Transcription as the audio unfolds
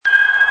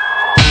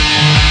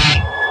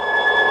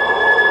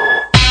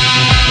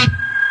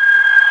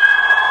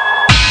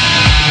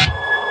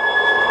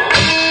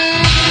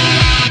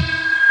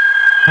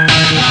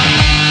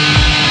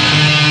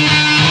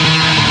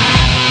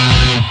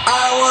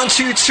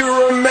to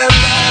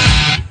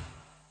remember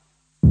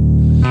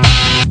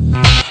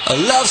a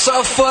love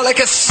so full it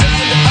could send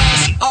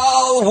us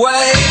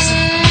always.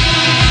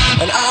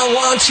 And I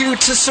want you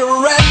to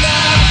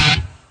surrender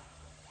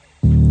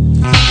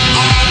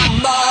all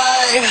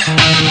my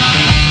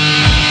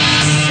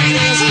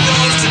feelings and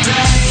those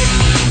today.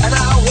 And I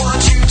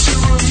want you to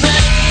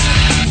remain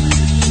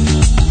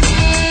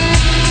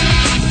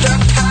the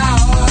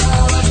power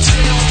of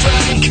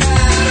children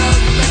can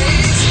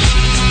amaze.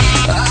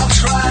 I'll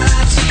try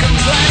not to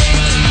complain.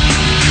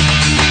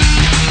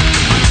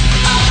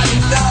 I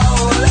know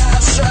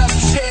that's a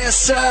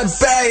pisser,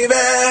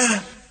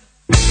 baby.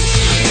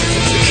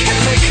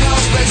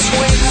 Chemicals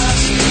between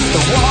us,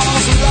 the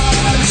walls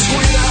lie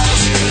between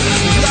us,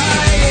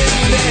 lying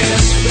in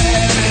this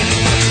bed.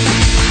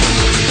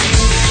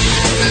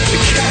 The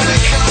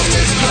chemicals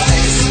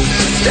displace,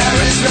 there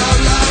is no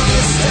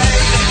longer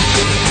state,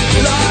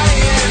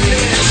 lying in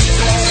this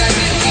bed.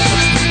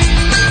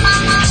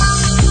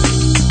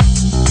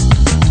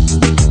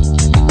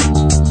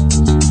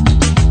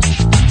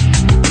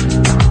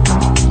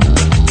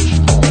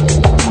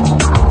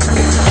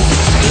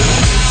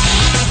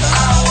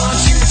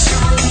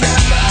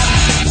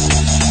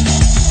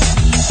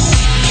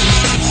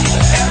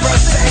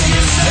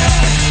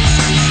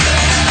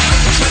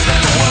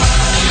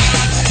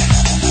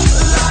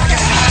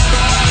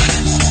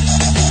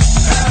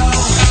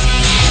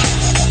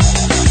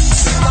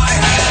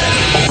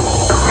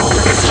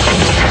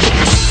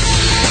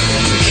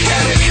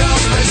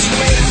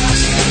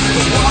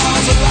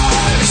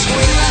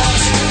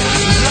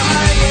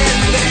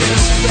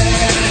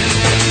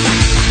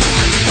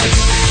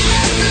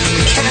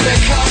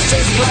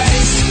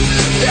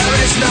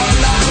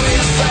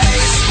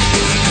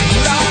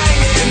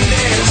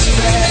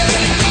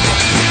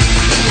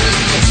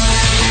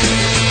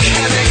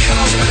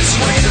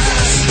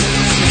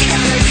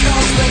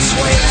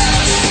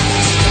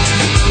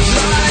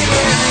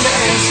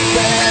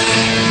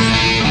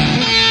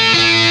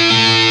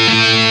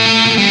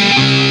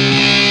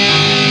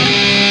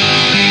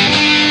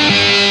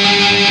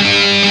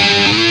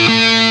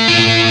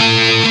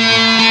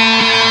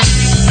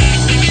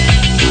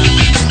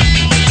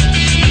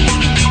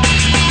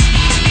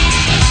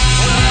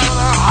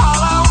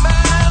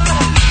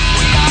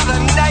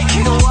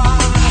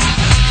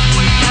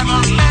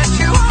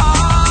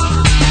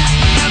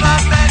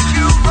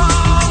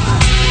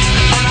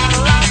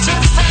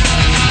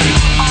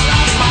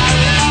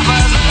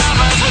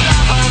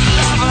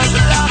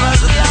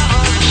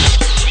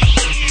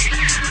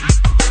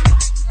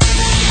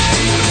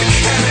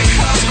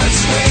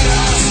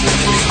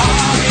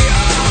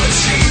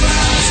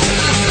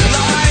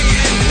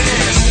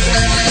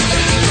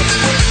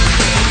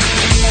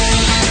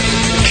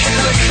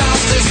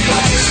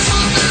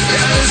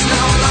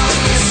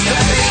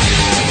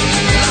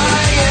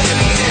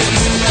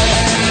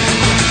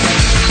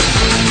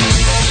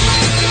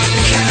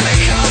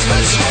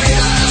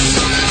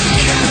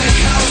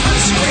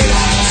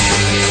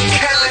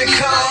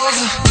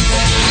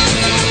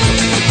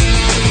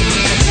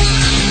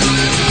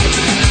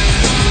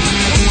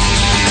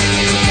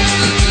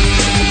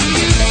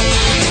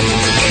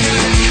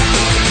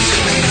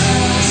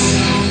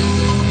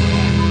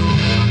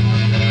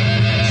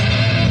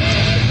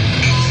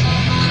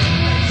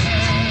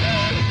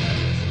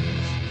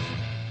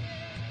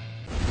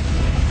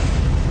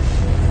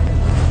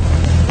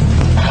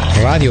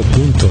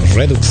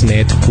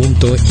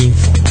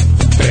 Radio.reduxnet.info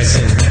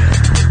presenta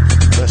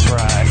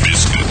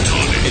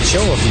el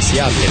show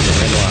oficial de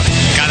Torreloa.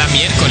 Cada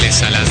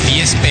miércoles a las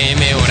 10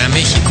 p.m. hora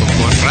México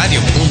por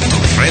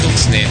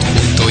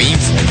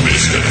Radio.reduxnet.info.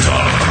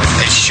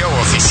 El show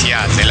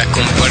oficial de la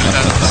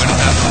compuerta.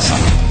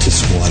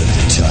 Just wanted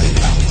to tell you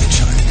how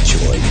much I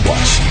enjoyed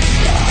watching you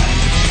live.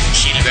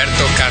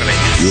 Gilberto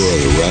Cárdenas. You're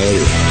the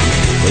rider.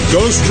 The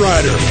Ghost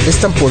Rider. Es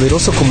tan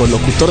poderoso como el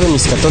locutor de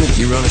Miscatón.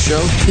 You run a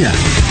show? Yeah.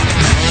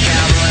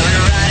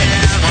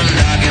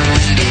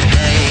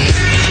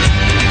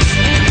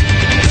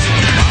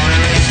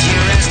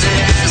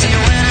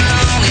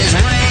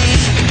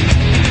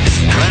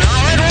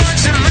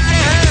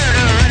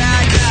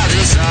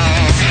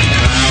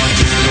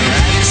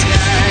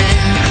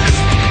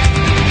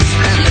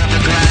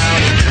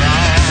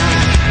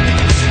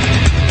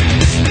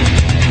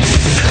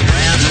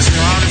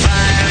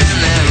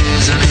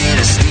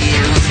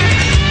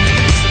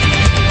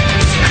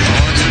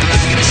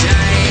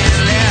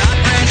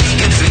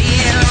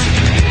 Feel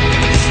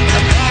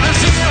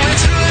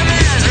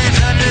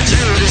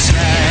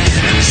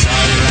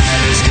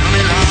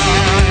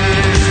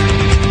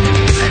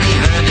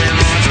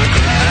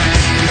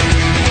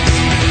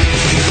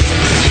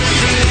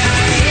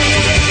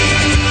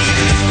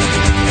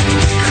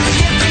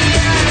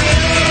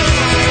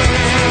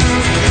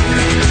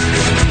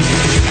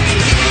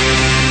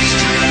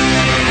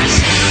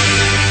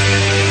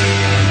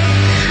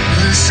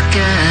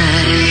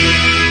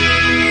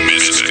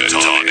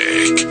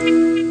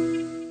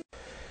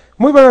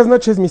Muy buenas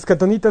noches,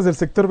 Miskatonitas del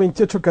sector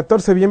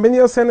 2814.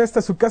 Bienvenidos sean a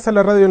esta su casa,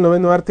 la radio del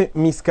noveno arte,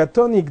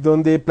 Miskatonic,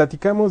 donde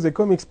platicamos de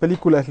cómics,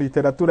 películas,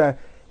 literatura,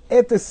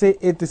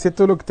 etc,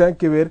 todo lo que tenga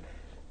que ver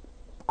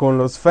con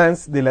los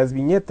fans de las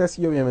viñetas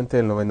y obviamente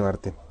del noveno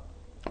arte.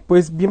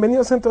 Pues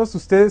bienvenidos sean todos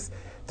ustedes.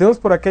 Tenemos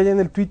por acá ya en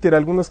el Twitter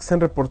algunos que se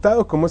han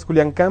reportado, como es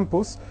Julián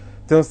Campos.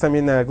 Tenemos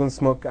también a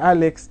Gunsmoke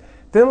Alex.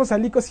 Tenemos a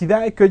Lico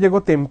Sidae, que hoy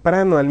llegó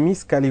temprano al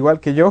Miska, al igual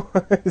que yo.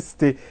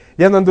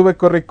 Ya no anduve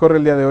corre y corre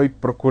el día de hoy.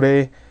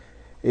 Procuré,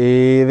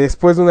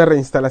 después de una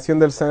reinstalación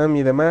del SAM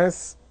y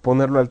demás,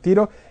 ponerlo al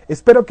tiro.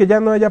 Espero que ya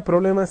no haya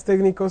problemas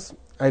técnicos.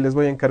 Ahí les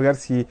voy a encargar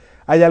si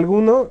hay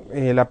alguno.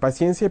 La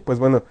paciencia, pues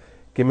bueno,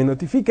 que me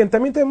notifiquen.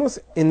 También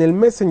tenemos en el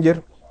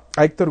Messenger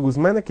a Héctor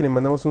Guzmán, a quien le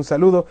mandamos un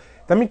saludo.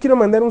 También quiero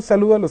mandar un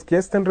saludo a los que ya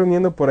están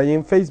reuniendo por ahí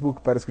en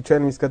Facebook para escuchar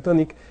el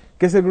Miskatonic,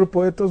 que es el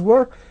grupo Ethos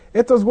War.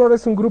 Ethos War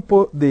es un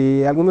grupo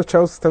de algunos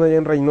chavos que están allá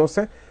en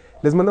Reynosa.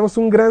 Les mandamos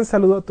un gran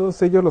saludo a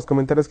todos ellos, los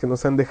comentarios que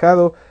nos han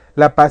dejado,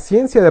 la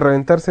paciencia de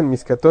reventarse en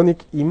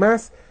Miskatonic y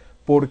más,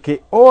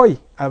 porque hoy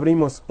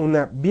abrimos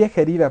una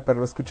vieja herida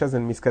para los escuchas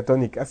del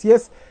Miskatonic. Así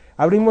es,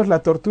 abrimos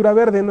la tortura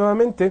verde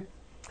nuevamente.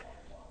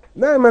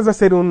 Nada más va a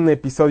ser un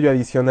episodio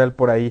adicional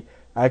por ahí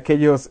a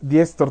aquellos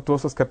 10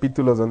 tortuosos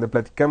capítulos donde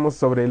platicamos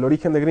sobre el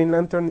origen de Green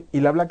Lantern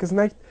y la Blackest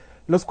Night,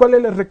 los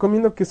cuales les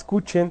recomiendo que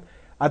escuchen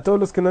a todos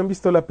los que no han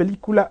visto la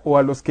película o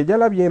a los que ya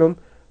la vieron,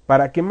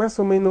 para que más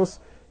o menos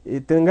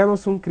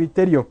tengamos un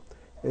criterio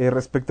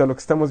respecto a lo que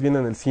estamos viendo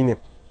en el cine.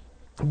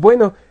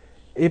 Bueno,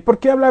 ¿por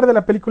qué hablar de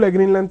la película de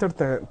Green Lantern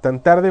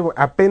tan tarde?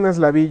 Apenas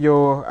la vi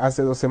yo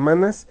hace 2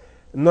 semanas,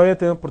 no había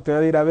tenido oportunidad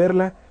de ir a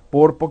verla,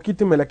 por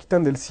poquito y me la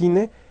quitan del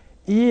cine,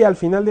 y al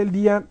final del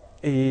día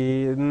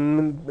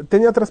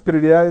tenía otras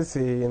prioridades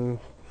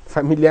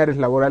familiares,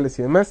 laborales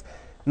y demás,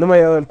 no me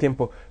había dado el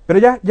tiempo, pero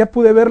ya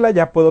pude verla,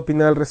 ya puedo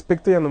opinar al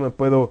respecto, ya no me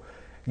puedo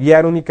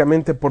guiar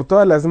únicamente por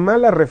todas las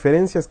malas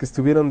referencias que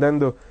estuvieron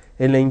dando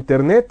en la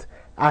internet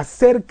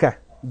acerca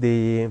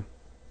de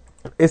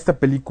esta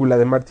película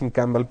de Martin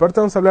Campbell. Pero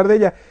ahorita vamos a hablar de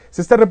ella.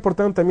 Se está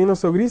reportando también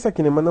Oso Gris, a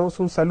quien le mandamos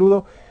un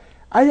saludo.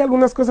 Hay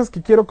algunas cosas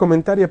que quiero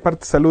comentar y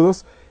aparte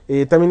saludos.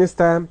 También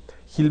está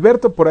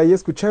Gilberto por ahí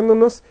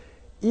escuchándonos.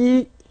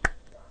 Y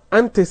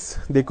antes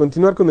de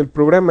continuar con el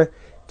programa,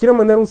 quiero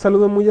mandar un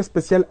saludo muy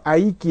especial a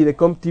Iki de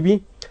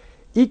ComTV.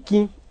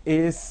 Iki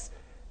es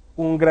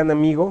un gran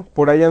amigo,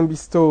 por ahí han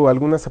visto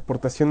algunas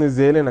aportaciones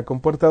de él en la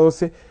Compuerta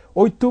 12.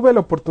 Hoy tuve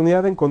la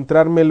oportunidad de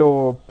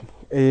encontrármelo,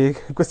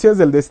 cuestiones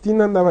del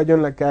destino, andaba yo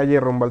en la calle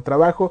rumbo al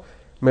trabajo,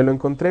 me lo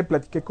encontré,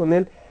 platiqué con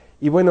él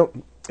y bueno,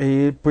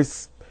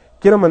 pues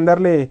quiero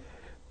mandarle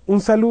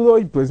un saludo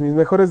y pues mis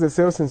mejores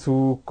deseos en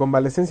su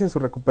convalecencia, en su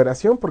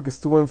recuperación, porque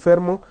estuvo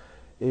enfermo.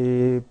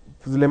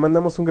 Pues le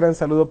mandamos un gran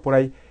saludo por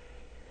ahí.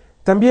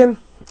 También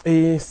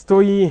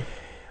estoy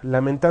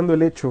lamentando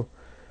el hecho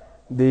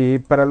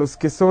de, para los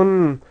que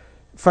son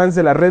fans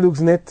de la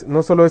ReduxNet,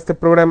 no solo este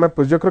programa,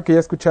 pues yo creo que ya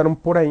escucharon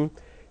por ahí,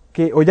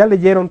 que, o ya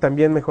leyeron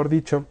también, mejor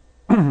dicho,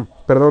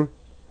 perdón,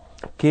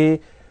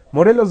 que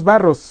Morelos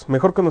Barros,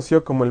 mejor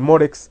conocido como el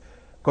Morex,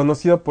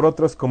 conocido por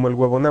otros como el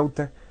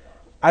Huevonauta,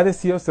 ha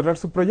decidido cerrar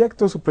su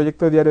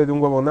proyecto diario de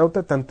un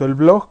huevonauta. Tanto el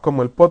blog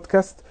como el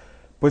podcast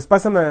pues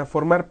pasan a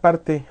formar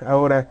parte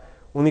ahora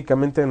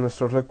únicamente de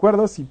nuestros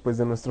recuerdos y pues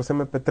de nuestros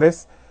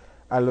MP3,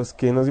 a los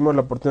que nos dimos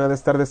la oportunidad de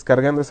estar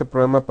descargando ese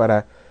programa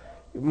para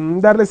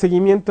darle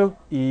seguimiento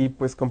y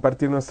pues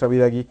compartir nuestra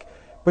vida geek.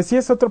 Pues sí,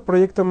 es otro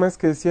proyecto más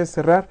que decía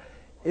cerrar.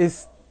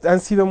 Han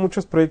sido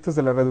muchos proyectos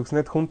de la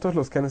ReduxNet juntos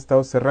los que han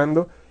estado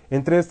cerrando.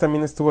 Entre ellos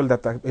también estuvo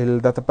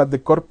el Datapad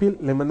de Corpil.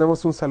 Le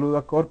mandamos un saludo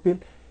a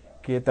Corpil,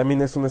 que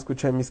también es una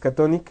escucha de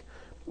Miskatonic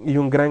y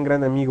un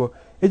gran amigo.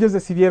 Ellos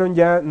decidieron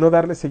ya no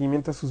darle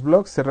seguimiento a sus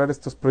blogs, cerrar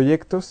estos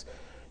proyectos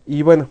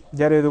y bueno,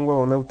 Diario de un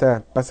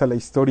Huevonauta pasa a la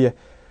historia.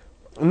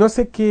 No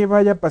sé qué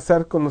vaya a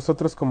pasar con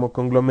nosotros como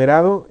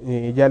conglomerado,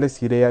 ya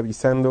les iré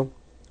avisando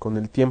con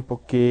el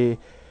tiempo que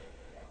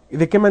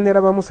de qué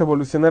manera vamos a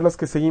evolucionar los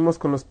que seguimos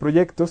con los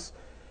proyectos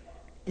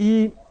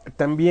y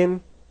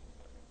también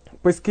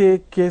pues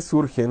qué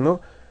surge, ¿no?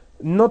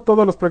 No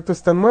todos los proyectos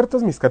están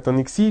muertos,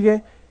 Miskatonic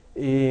sigue.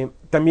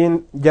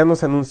 También ya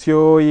nos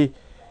anunció hoy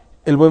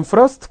el Buen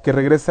Frost, que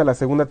regresa a la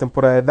segunda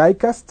temporada de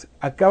Diecast.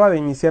 Acaba de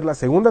iniciar la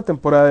segunda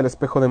temporada del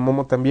Espejo de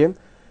Momo también,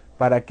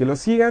 para que lo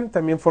sigan.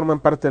 También forman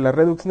parte de la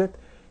ReduxNet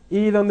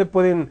y donde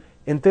pueden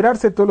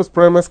enterarse de todos los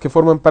programas que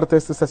forman parte de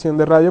esta estación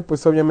de radio,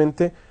 pues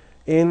obviamente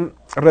en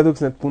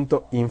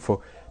reduxnet.info.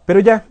 Pero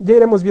ya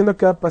iremos viendo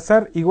qué va a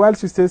pasar. Igual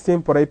si ustedes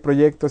tienen por ahí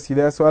proyectos,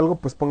 ideas o algo,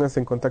 pues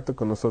pónganse en contacto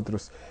con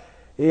nosotros.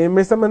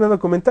 Me están mandando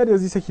comentarios,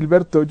 dice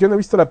Gilberto: yo no he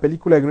visto la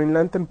película de Green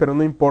Lantern, pero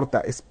no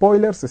importa,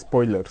 spoilers.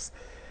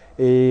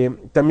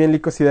 También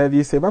Lico Ciudad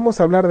dice: vamos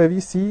a hablar de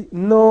DC.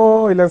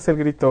 No, él lanza el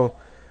grito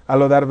a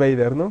lo Darth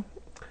Vader, ¿no?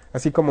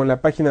 Así como en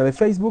la página de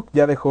Facebook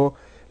ya dejó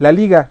la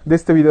liga de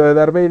este video de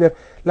Darth Vader.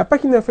 La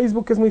página de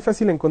Facebook es muy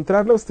fácil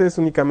encontrarla. Ustedes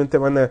únicamente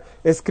van a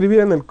escribir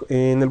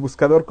en el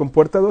buscador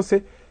Compuerta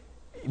 12,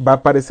 va a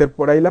aparecer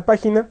por ahí la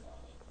página.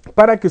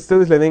 para que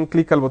ustedes le den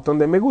clic al botón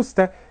de me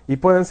gusta y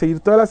puedan seguir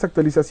todas las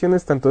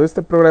actualizaciones tanto de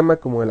este programa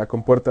como de la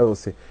Compuerta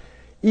 12.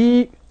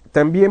 Y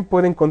también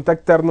pueden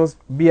contactarnos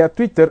vía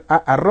Twitter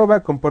a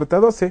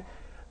 @compuerta12,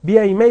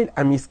 vía email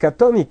a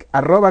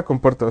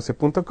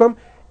miskatonic@compuerta12.com,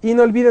 y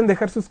no olviden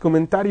dejar sus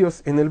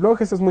comentarios en el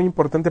blog. Eso es muy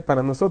importante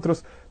para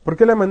nosotros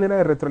porque es la manera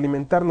de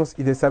retroalimentarnos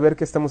y de saber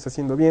qué estamos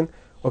haciendo bien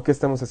o qué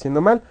estamos haciendo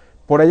mal.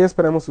 Por allá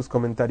esperamos sus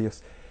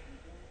comentarios.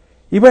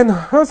 Y bueno,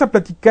 vamos a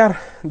platicar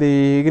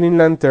de Green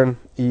Lantern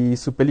y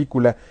su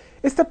película.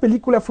 Esta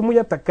película fue muy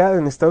atacada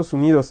en Estados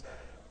Unidos.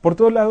 Por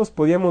todos lados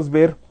podíamos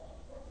ver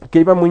que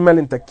iba muy mal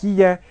en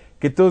taquilla,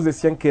 que todos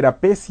decían que era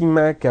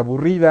pésima, que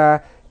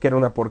aburrida, que era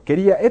una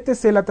porquería,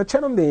 etc. La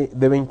tacharon de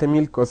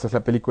 20,000 cosas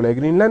la película de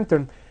Green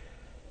Lantern.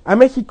 A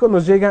México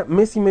nos llega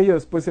mes y medio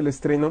después del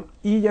estreno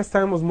y ya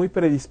estábamos muy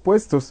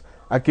predispuestos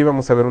a que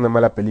íbamos a ver una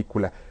mala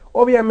película.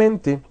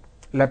 Obviamente,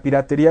 la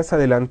piratería se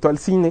adelantó al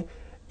cine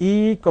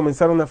y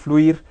comenzaron a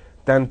fluir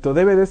tanto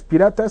DVDs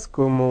piratas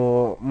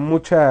como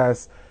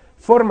muchas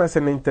formas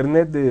en la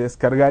internet de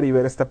descargar y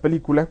ver esta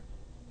película,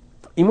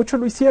 y muchos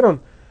lo hicieron.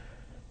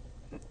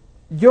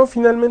 Yo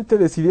finalmente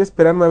decidí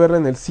esperarme a verla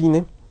en el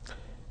cine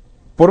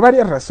por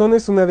varias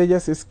razones. Una de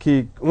ellas es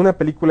que una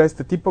película de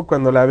este tipo,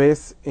 cuando la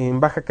ves en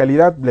baja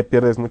calidad, le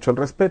pierdes mucho el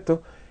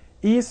respeto,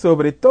 y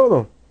sobre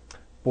todo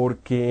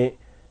porque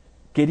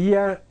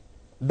quería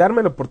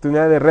darme la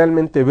oportunidad de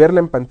realmente verla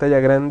en pantalla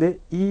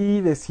grande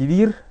y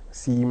decidir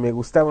si me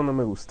gustaba o no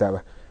me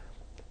gustaba.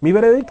 Mi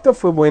veredicto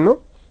fue bueno.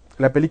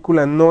 La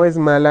película no es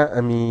mala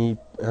a mi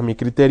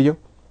criterio.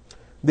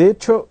 De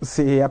hecho,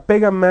 se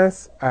apega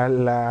más a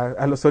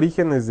los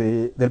orígenes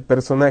del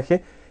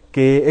personaje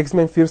que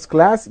X-Men First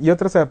Class y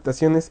otras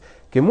adaptaciones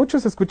que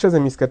muchos escuchas de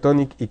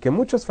Miskatonic y que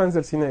muchos fans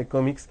del cine de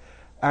cómics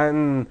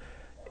han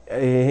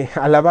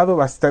alabado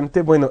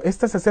bastante. Bueno,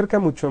 esta se acerca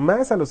mucho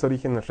más a los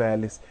orígenes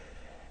reales.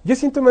 Yo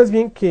siento más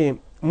bien que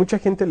mucha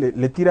gente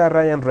le tira a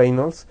Ryan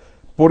Reynolds,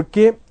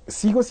 porque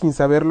sigo sin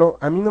saberlo.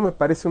 A mí no me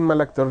parece un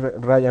mal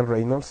actor Ryan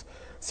Reynolds.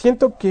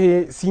 Siento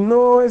que si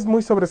no es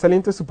muy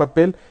sobresaliente su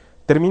papel,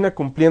 termina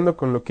cumpliendo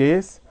con lo que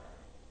es.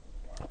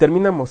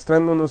 Termina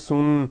mostrándonos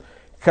un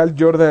Hal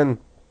Jordan,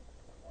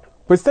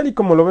 pues tal y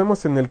como lo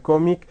vemos en el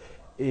cómic,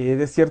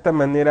 de cierta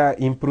manera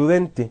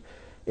imprudente.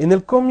 En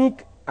el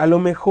cómic a lo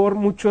mejor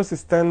muchos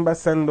están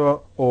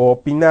basando o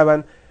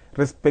opinaban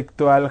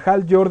respecto al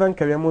Hal Jordan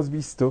que habíamos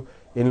visto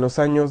en los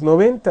años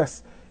 90,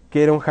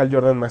 que era un Hal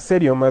Jordan más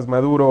serio, más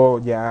maduro,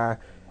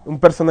 ya un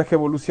personaje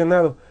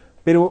evolucionado.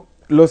 Pero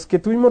los que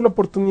tuvimos la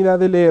oportunidad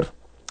de leer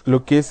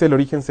lo que es el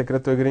origen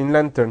secreto de Green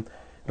Lantern,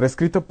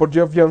 reescrito por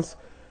Geoff Johns,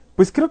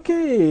 pues creo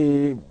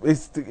que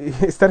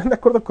estarán de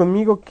acuerdo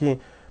conmigo que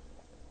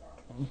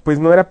pues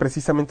no era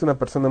precisamente una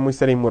persona muy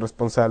seria y muy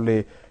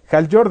responsable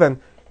Hal Jordan.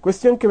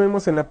 Cuestión que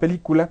vemos en la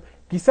película.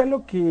 Quizá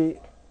lo que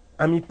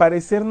a mi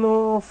parecer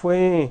no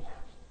fue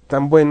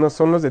tan bueno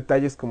son los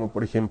detalles, como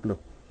por ejemplo,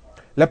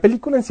 la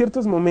película en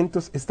ciertos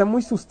momentos está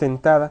muy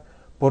sustentada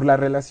por la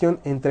relación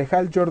entre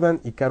Hal Jordan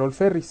y Carol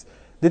Ferris.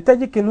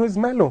 Detalle que no es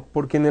malo,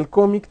 porque en el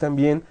cómic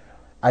también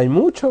hay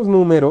muchos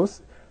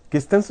números que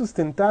están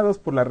sustentados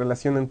por la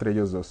relación entre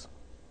ellos dos.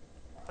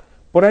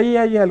 Por ahí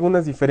hay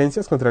algunas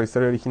diferencias contra la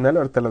historia original,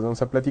 ahorita las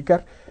vamos a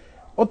platicar.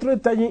 Otro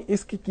detalle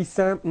es que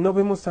quizá no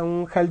vemos a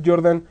un Hal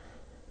Jordan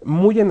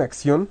muy en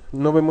acción,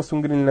 no vemos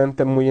un Green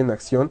Lantern muy en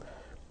acción.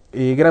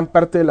 Gran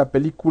parte de la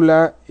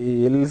película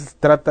él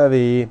trata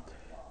de,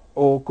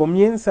 o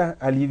comienza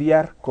a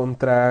lidiar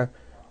contra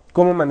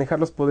cómo manejar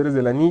los poderes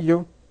del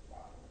anillo,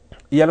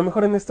 y a lo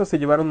mejor en esto se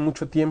llevaron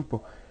mucho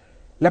tiempo.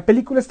 La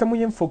película está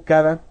muy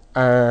enfocada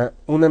a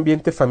un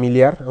ambiente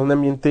familiar, a un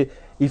ambiente,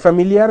 y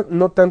familiar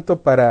no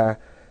tanto para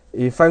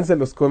fans de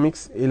los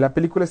cómics. La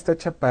película está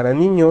hecha para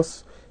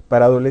niños,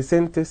 para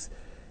adolescentes,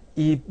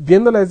 y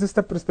viéndola desde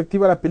esta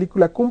perspectiva la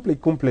película cumple y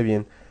cumple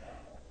bien.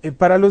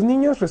 Para los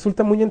niños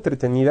resulta muy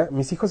entretenida.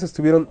 Mis hijos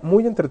estuvieron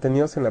muy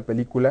entretenidos en la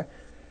película,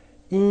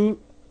 y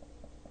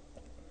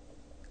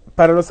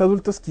para los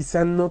adultos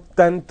quizá no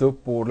tanto,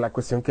 por la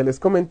cuestión que les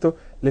comento.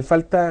 Le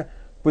falta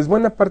pues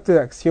buena parte de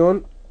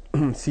acción.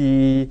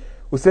 Si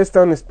ustedes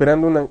estaban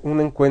esperando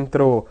un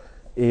encuentro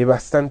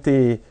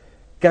bastante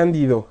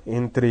cándido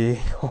entre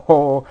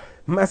o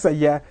más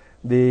allá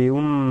de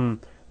un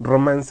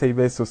romance y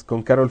besos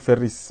con Carol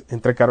Ferris,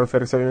 entre Carol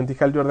Ferris obviamente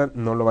y Hal Jordan,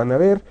 no lo van a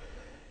ver.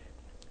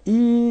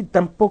 Y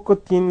tampoco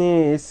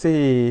tiene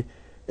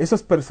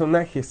esos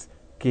personajes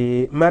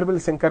que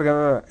Marvel se ha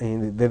encargado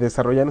de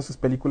desarrollar en sus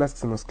películas, que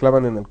se nos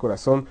clavan en el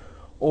corazón,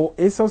 o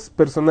esos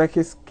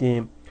personajes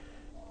que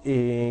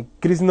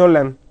Chris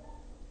Nolan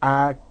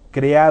ha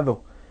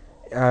creado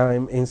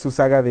en su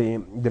saga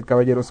del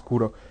Caballero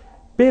Oscuro.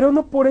 Pero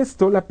no por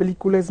esto la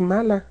película es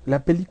mala.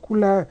 La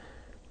película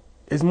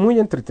es muy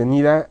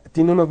entretenida,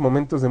 tiene unos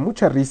momentos de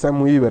mucha risa,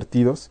 muy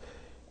divertidos,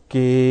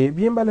 que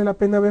bien vale la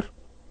pena ver.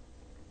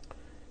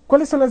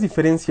 ¿Cuáles son las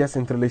diferencias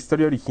entre la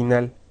historia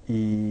original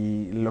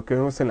y lo que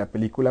vemos en la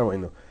película?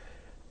 Bueno,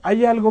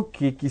 hay algo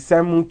que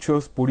quizá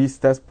muchos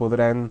puristas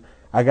podrán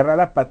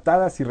agarrar a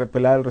patadas y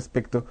repelar al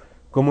respecto,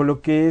 como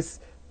lo que es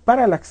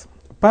Parallax.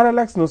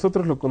 Parallax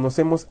nosotros lo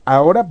conocemos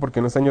ahora, porque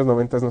en los años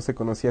 90 no se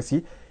conocía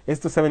así,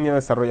 esto se ha venido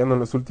desarrollando en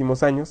los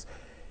últimos años,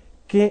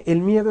 que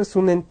el miedo es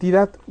una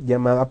entidad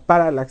llamada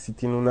Parallax y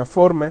tiene una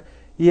forma,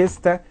 y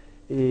esta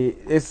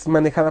es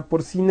manejada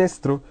por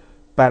Sinestro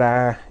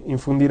para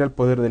infundir el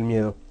poder del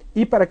miedo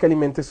y para que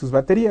alimente sus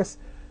baterías.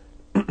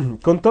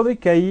 Con todo y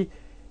que ahí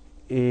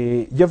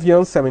Geoff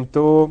Johns se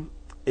aventó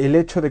el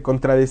hecho de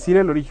contradecir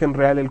el origen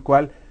real, el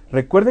cual,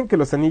 recuerden que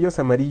los anillos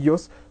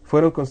amarillos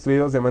fueron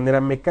construidos de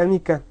manera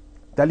mecánica,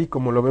 tal y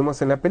como lo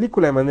vemos en la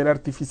película, de manera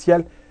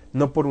artificial,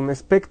 no por un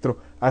espectro.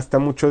 Hasta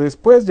mucho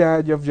después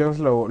ya Geoff Johns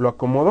lo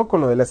acomodó con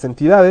lo de las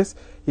entidades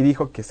y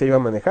dijo que se iba a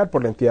manejar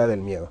por la entidad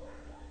del miedo.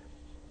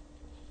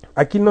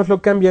 Aquí nos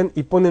lo cambian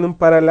y ponen un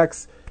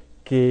Parallax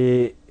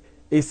que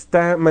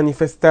está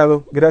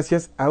manifestado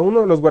gracias a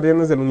uno de los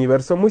guardianes del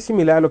universo, muy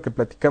similar a lo que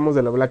platicamos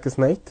de la Black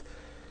Knight,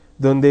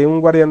 donde un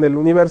guardián del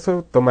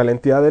universo toma la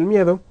entidad del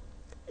miedo.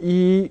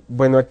 Y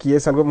bueno, aquí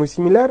es algo muy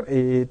similar,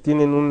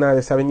 tienen una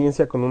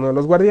desaveniencia con uno de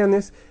los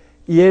guardianes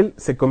y él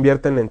se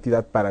convierte en la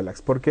entidad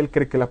Parallax porque él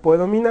cree que la puede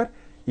dominar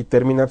y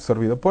termina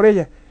absorbido por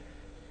ella.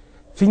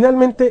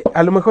 Finalmente,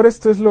 a lo mejor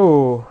esto es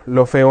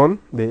lo feón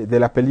de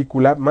la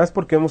película, más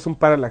porque vemos un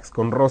Parallax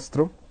con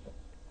rostro,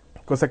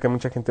 cosa que a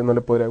mucha gente no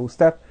le podría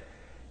gustar.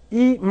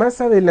 Y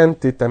más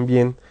adelante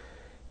también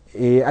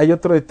hay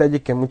otro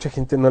detalle que a mucha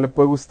gente no le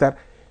puede gustar,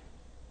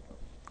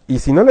 y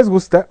si no les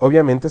gusta,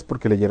 obviamente es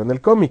porque leyeron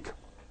el cómic.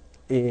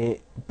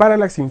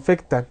 Parallax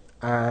infecta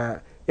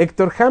a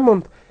Héctor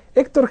Hammond.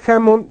 Héctor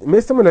Hammond,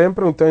 esto me lo habían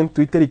preguntado en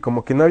Twitter y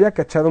como que no había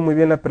cachado muy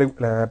bien la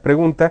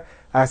pregunta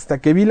hasta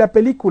que vi la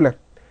película.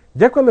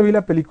 Ya cuando vi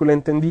la película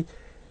entendí,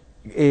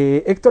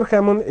 Héctor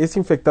Hammond es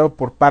infectado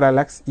por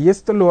Parallax y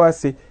esto lo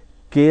hace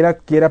que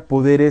adquiera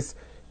poderes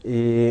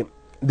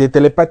de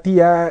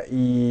telepatía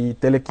y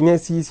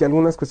telequinesis y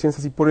algunas cuestiones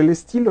así por el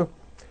estilo.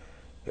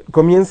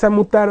 Comienza a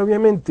mutar,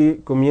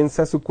 obviamente,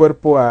 comienza su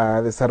cuerpo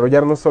a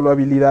desarrollar no solo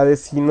habilidades,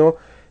 sino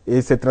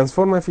se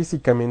transforma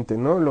físicamente,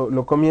 ¿no?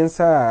 Lo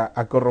comienza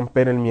a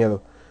corromper el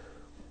miedo.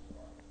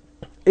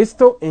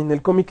 Esto en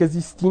el cómic es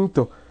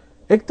distinto.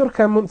 Héctor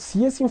Hammond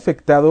sí es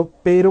infectado,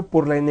 pero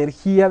por la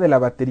energía de la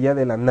batería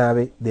de la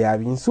nave de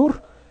Avin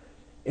Sur.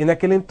 En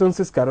aquel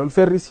entonces Carol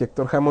Ferris y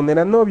Héctor Hammond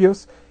eran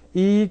novios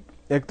y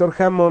Héctor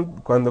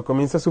Hammond, cuando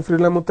comienza a sufrir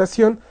la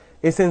mutación,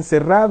 es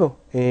encerrado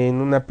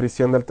en una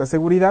prisión de alta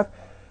seguridad,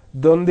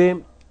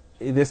 donde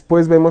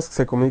después vemos que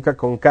se comunica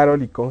con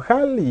Carol y con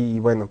Hal y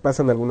bueno,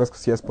 pasan algunas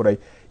cosillas por ahí.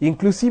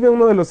 Inclusive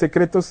uno de los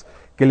secretos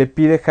que le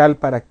pide Hal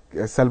para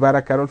salvar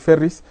a Carol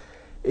Ferris,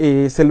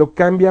 se lo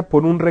cambia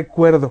por un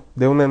recuerdo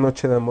de una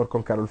noche de amor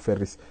con Carol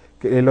Ferris,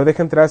 que lo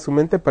deja entrar a su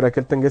mente para que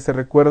él tenga ese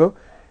recuerdo.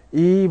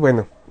 Y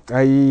bueno,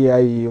 ahí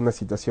hay una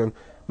situación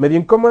medio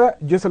incómoda.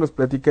 Yo se los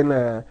platiqué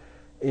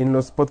en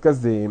los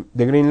podcasts de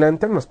Green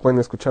Lantern, nos pueden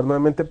escuchar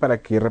nuevamente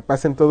para que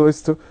repasen todo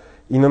esto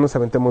y no nos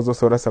aventemos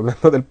 2 horas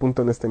hablando del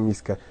punto en este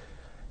Misca.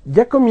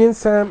 Ya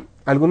comienza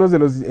algunos de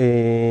los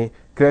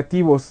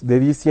creativos de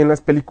DC en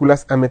las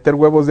películas a meter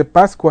huevos de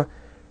Pascua.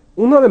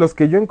 Uno de los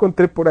que yo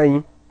encontré por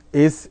ahí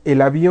es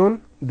el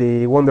avión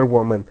de Wonder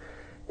Woman.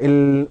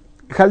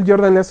 Hal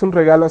Jordan le hace un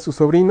regalo a su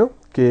sobrino,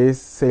 que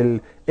es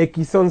el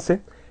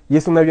X-11, y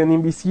es un avión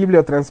invisible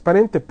o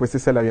transparente, pues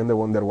es el avión de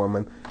Wonder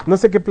Woman. No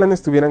sé qué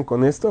planes tuvieran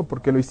con esto, o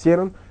por qué lo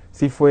hicieron,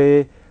 si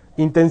fue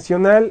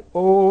intencional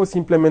o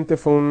simplemente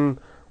fue un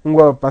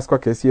huevo de Pascua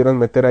que decidieron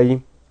meter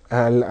ahí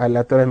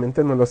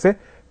aleatoriamente, no lo sé,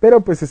 pero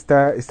pues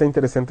está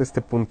interesante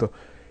este punto.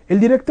 El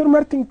director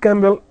Martin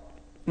Campbell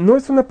no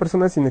es una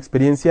persona sin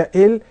experiencia.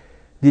 Él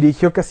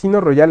dirigió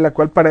Casino Royale, la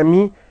cual para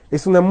mí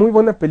es una muy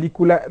buena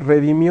película,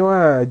 redimió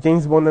a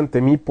James Bond ante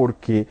mí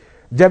porque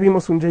ya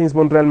vimos un James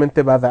Bond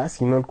realmente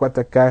badass y no el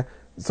cuate acá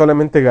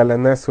solamente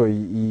galanazo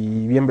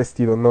y bien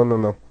vestido,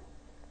 no.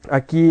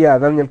 Aquí a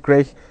Daniel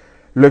Craig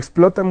lo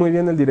explota muy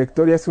bien el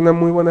director y hace una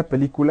muy buena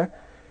película.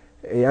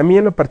 A mí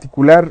en lo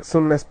particular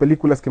son las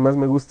películas que más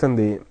me gustan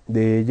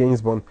de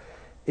James Bond.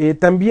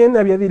 También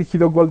había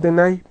dirigido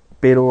GoldenEye,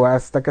 pero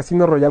hasta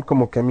Casino Royale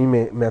como que a mí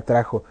me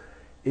atrajo.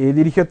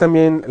 Dirigió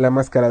también La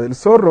Máscara del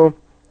Zorro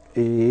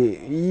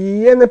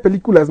y N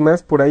películas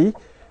más por ahí.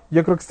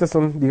 Yo creo que estas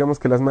son, digamos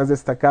que las más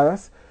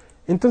destacadas.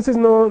 Entonces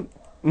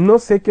no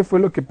sé qué fue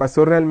lo que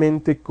pasó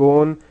realmente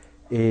con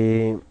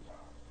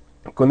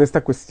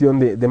esta cuestión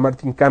de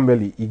Martin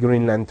Campbell y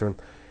Green Lantern.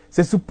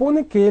 Se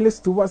supone que él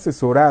estuvo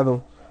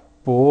asesorado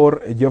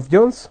por Geoff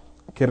Johns,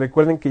 que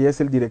recuerden que ya es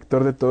el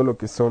director de todo lo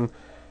que son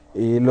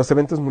los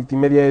eventos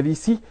multimedia de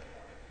DC.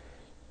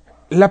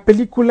 La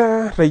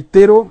película,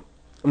 reitero,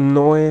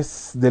 no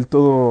es del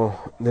todo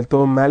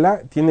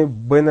mala, tiene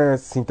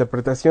buenas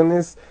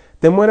interpretaciones.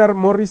 Temuera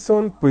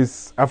Morrison,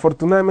 pues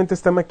afortunadamente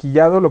está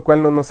maquillado, lo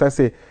cual no nos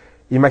hace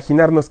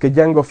imaginarnos que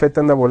Jango Fett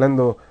anda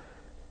volando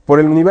por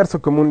el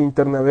universo como un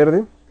linterna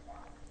verde.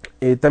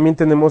 También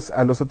tenemos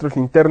a los otros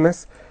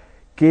linternas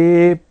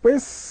que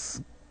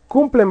pues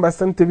cumplen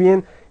bastante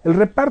bien. El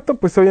reparto,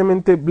 pues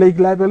obviamente Blake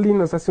Lively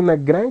nos hace una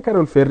gran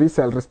Carol Ferris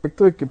al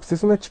respecto de que pues,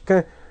 es una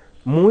chica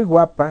muy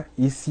guapa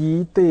y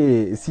sí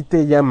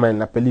te llama en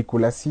la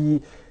película,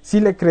 sí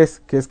le crees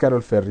que es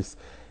Carol Ferris.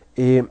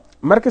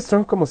 Mark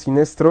Strong como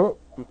Sinestro,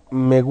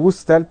 me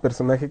gusta el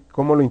personaje,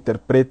 cómo lo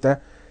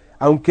interpreta,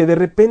 aunque de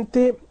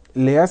repente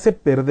le hace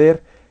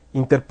perder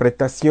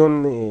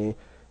interpretación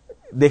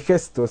de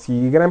gestos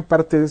y gran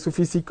parte de su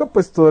físico,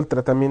 pues todo el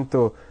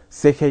tratamiento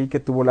CGI que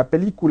tuvo la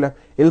película,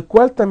 el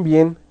cual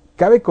también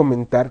cabe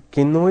comentar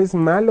que no es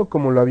malo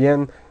como lo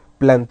habían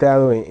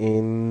planteado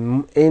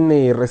en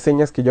N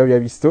reseñas que yo había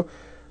visto.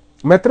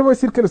 Me atrevo a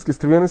decir que los que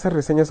escribieron esas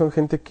reseñas son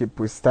gente que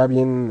pues está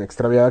bien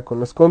extraviada con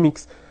los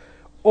cómics.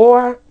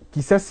 O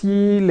quizás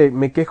sí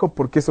me quejo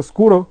porque es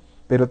oscuro,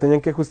 pero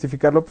tenían que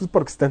justificarlo pues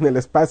porque está en el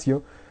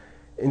espacio.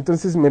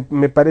 Entonces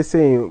me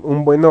parece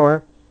un buen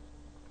OA.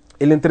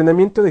 El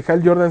entrenamiento de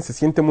Hal Jordan se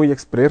siente muy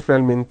express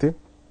realmente.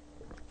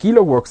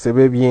 Kilowog se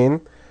ve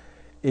bien.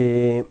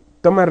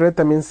 Thomas Red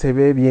también se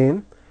ve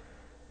bien.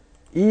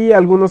 Y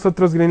algunos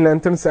otros Green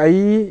Lanterns.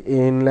 Ahí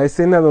en la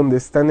escena donde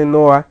están en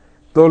OA,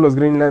 todos los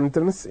Green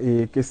Lanterns,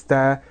 que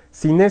está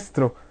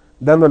Sinestro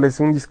dándoles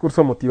un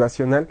discurso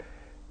motivacional.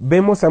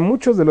 Vemos a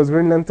muchos de los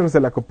Green Lanterns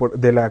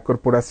de la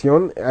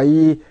corporación.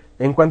 Ahí,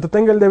 en cuanto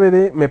tenga el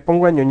DVD, me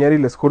pongo a ñoñar y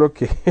les juro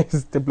que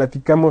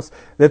platicamos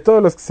de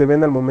todos los que se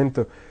ven al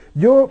momento.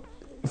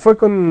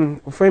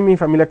 Fue mi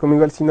familia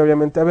conmigo al cine,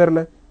 obviamente, a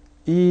verla.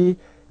 Y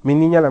mi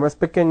niña, la más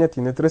pequeña,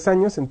 tiene 3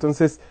 años.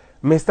 Entonces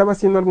me estaba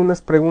haciendo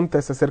algunas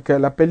preguntas acerca de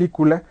la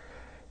película.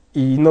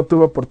 Y no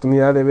tuve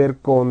oportunidad de ver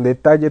con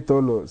detalle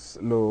todos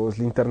los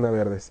Linterna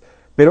Verdes.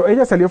 Pero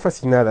ella salió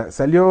fascinada.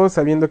 Salió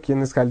sabiendo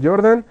quién es Hal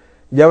Jordan.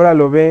 Y ahora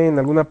lo ve en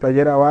alguna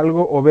playera o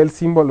algo. O ve el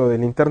símbolo de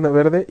Linterna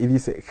Verde y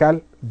dice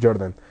Hal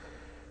Jordan.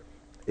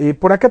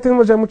 Por acá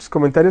tenemos ya muchos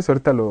comentarios.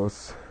 Ahorita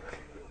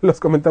los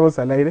comentamos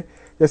al aire.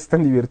 Ya se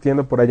están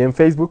divirtiendo por allá en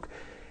Facebook.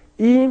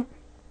 Y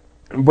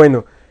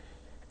bueno,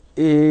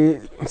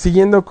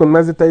 siguiendo con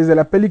más detalles de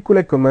la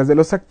película y con más de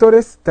los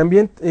actores,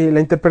 también la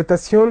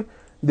interpretación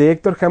de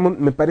Héctor Hammond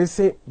me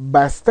parece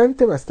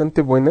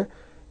bastante buena.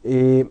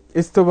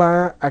 Esto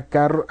va a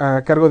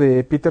cargo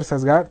de Peter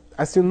Sarsgaard.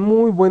 Hace un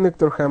muy buen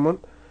Héctor Hammond,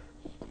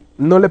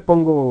 no le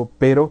pongo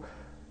pero.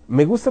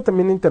 Me gusta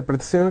también la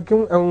interpretación,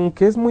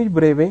 aunque es muy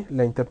breve,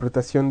 la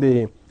interpretación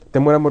de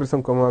Temuera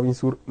Morrison como Abin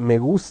Sur me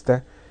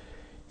gusta.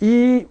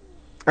 Y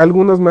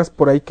algunos más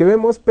por ahí que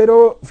vemos,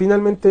 pero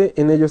finalmente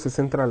en ellos se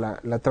centra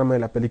la trama de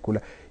la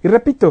película. Y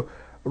repito,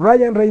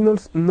 Ryan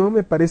Reynolds no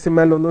me parece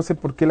malo, no sé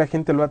por qué la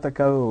gente lo ha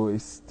atacado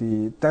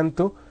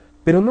tanto,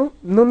 pero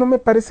no me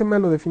parece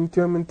malo,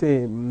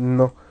 definitivamente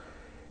no.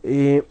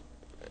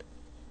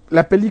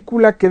 La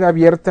película queda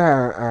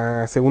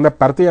abierta a segunda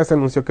parte, ya se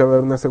anunció que va a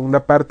haber una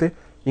segunda parte,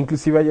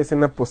 inclusive hay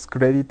escena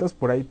postcréditos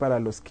por ahí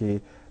para los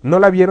que no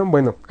la vieron.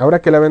 Bueno,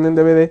 ahora que la ven en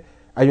DVD,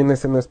 hay una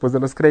escena después de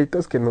los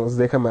créditos que nos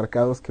deja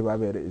marcados que va a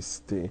haber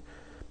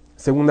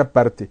segunda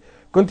parte.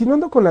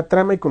 Continuando con la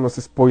trama y con los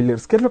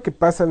spoilers, ¿qué es lo que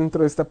pasa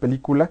dentro de esta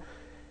película?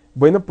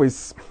 Bueno,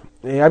 pues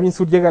Abin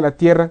Sur llega a la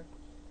Tierra,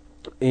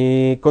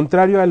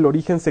 contrario al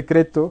Origen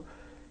Secreto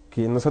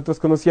que nosotros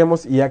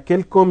conocíamos y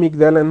aquel cómic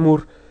de Alan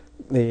Moore,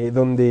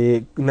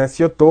 donde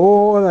nació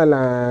toda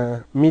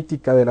la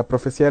mítica de la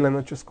profecía de la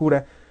Noche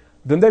Oscura,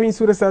 donde Abin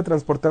Sur estaba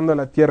transportando a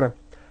la Tierra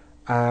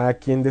a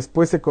quien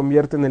después se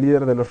convierte en el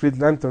líder de los Red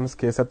Lanterns,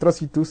 que es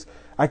Atrocitus.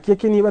 Aquí a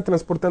quien iba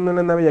transportando en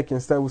la nave y a quien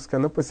estaba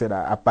buscando pues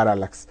era a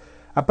Parallax.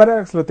 A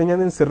Parallax lo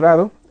tenían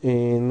encerrado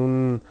en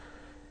un...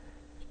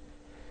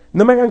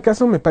 No me hagan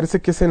caso, me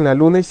parece que es en la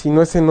Luna y si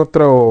no es en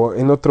otro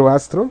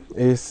astro.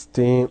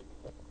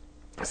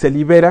 Se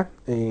libera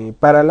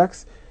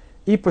Parallax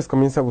y pues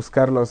comienza a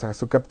buscarlos a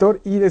su captor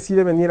y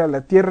decide venir a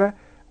la Tierra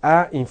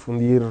a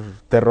infundir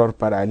terror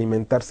para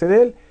alimentarse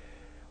de él.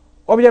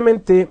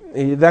 Obviamente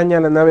daña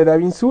la nave de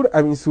Abin Sur.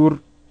 Abin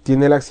Sur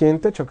tiene el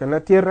accidente, choca en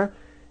la Tierra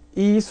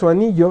y su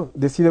anillo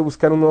decide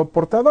buscar un nuevo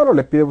portador o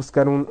le pide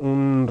buscar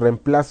un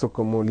reemplazo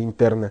como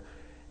linterna.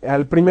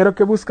 Al primero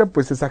que busca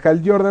pues es a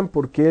Hal Jordan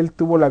porque él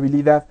tuvo la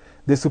habilidad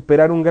de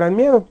superar un gran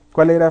miedo.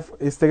 ¿Cuál era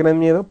este gran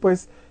miedo?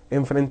 Pues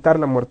enfrentar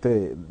la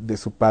muerte de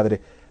su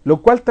padre.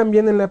 Lo cual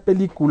también en la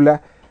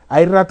película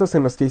hay ratos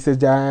en los que dices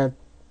ya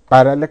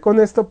párale con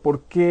esto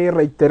porque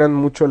reiteran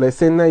mucho la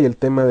escena y el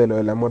tema de lo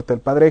de la muerte del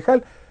padre de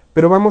Hal.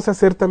 Pero vamos a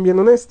ser también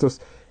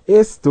honestos,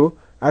 esto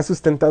ha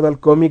sustentado al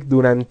cómic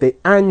durante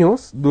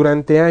años,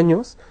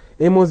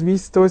 hemos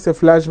visto ese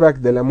flashback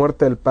de la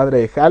muerte del padre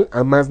de Hal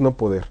a más no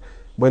poder.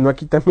 Bueno,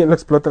 aquí también lo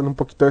explotan un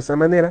poquito de esa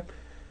manera.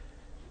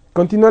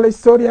 Continúa la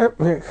historia,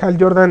 Hal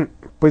Jordan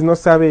pues no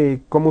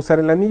sabe cómo usar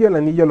el anillo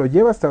lo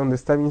lleva hasta donde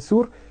está Abin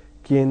Sur,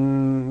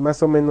 quien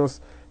más o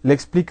menos le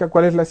explica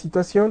cuál es la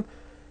situación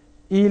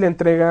y le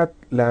entrega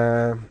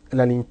la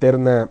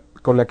linterna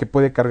con la que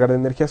puede cargar de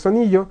energía su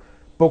anillo.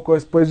 Poco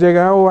después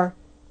llega a OA,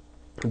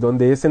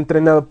 donde es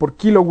entrenado por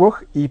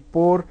Kilowog y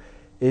por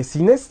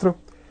Sinestro.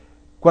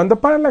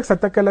 Cuando Parallax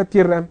ataca la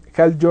Tierra,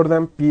 Hal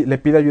Jordan le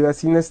pide ayuda a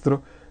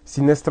Sinestro.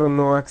 Sinestro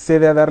no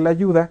accede a darle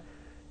ayuda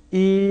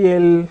y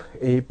él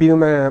pide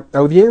una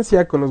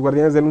audiencia con los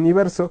Guardianes del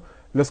Universo,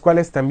 los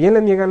cuales también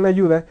le niegan la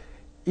ayuda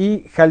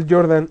y Hal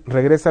Jordan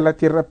regresa a la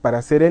Tierra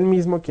para ser él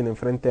mismo quien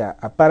enfrente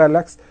a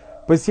Parallax,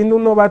 pues siendo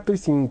un novato y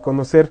sin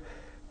conocer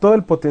todo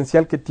el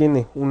potencial que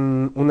tiene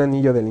un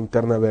anillo de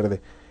linterna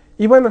verde.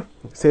 Y bueno,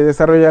 se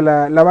desarrolla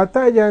la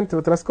batalla, entre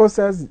otras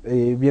cosas,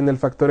 viene el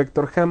factor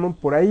Héctor Hammond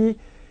por ahí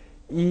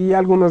y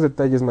algunos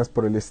detalles más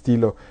por el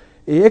estilo.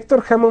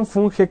 Héctor Hammond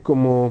funge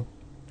como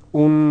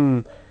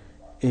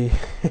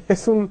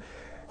es un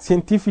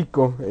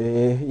científico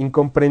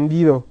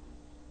incomprendido,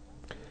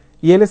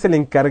 y él es el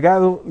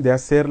encargado de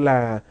hacer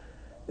la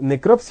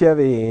necropsia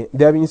de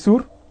Avin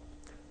Sur,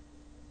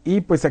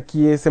 y pues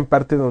aquí es en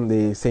parte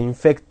donde se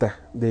infecta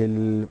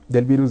del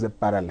virus de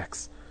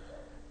Parallax.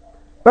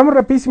 Vamos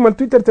rapidísimo al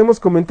Twitter, tenemos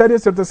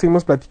comentarios y ahorita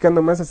seguimos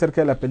platicando más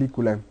acerca de la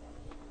película.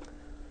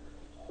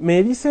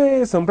 Me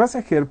dice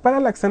Sombrasager,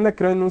 Parallax anda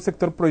creo en un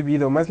sector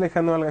prohibido, más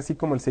lejano, algo así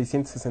como el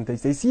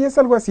 666. Sí, es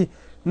algo así,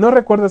 no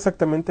recuerdo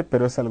exactamente,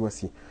 pero es algo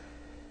así.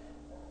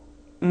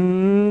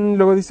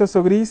 Luego dice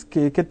Oso Gris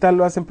que qué tal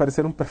lo hacen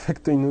parecer un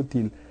perfecto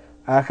inútil.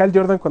 A Hal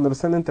Jordan cuando lo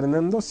están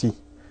entrenando, sí.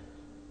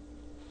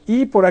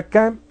 Y por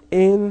acá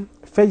en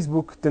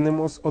Facebook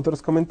tenemos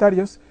otros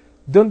comentarios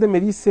donde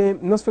me dice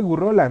Nosfe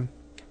Gurrola.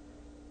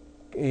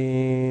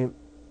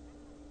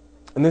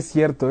 No es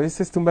cierto,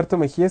 es Humberto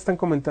Mejía, están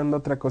comentando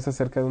otra cosa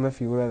acerca de una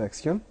figura de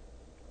acción.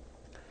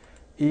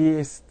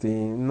 Y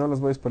no los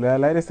voy a spoiler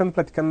al aire, están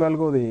platicando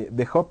algo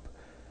de Hop,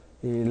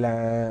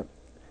 la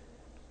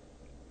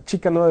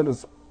chica nueva de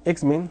los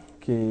X-Men,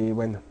 que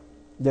bueno,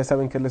 ya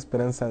saben que es la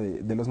esperanza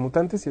de los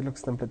mutantes y es lo que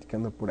están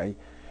platicando por ahí.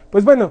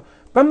 Pues bueno,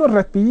 vamos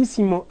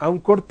rapidísimo a un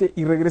corte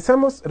y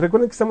regresamos.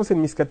 Recuerden que estamos en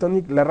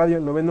Miskatonic, la radio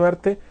del noveno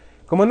arte.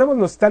 Como andamos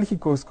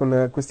nostálgicos con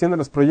la cuestión de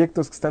los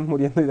proyectos que están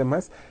muriendo y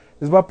demás,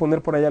 les voy a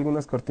poner por ahí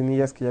algunas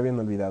cortinillas que ya habían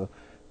olvidado.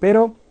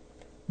 Pero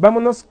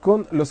vámonos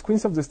con los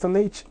Queens of the Stone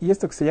Age y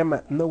esto que se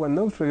llama No One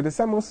Knows.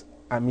 Regresamos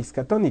a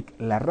Miskatonic,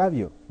 la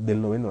radio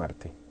del noveno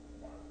arte.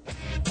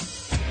 No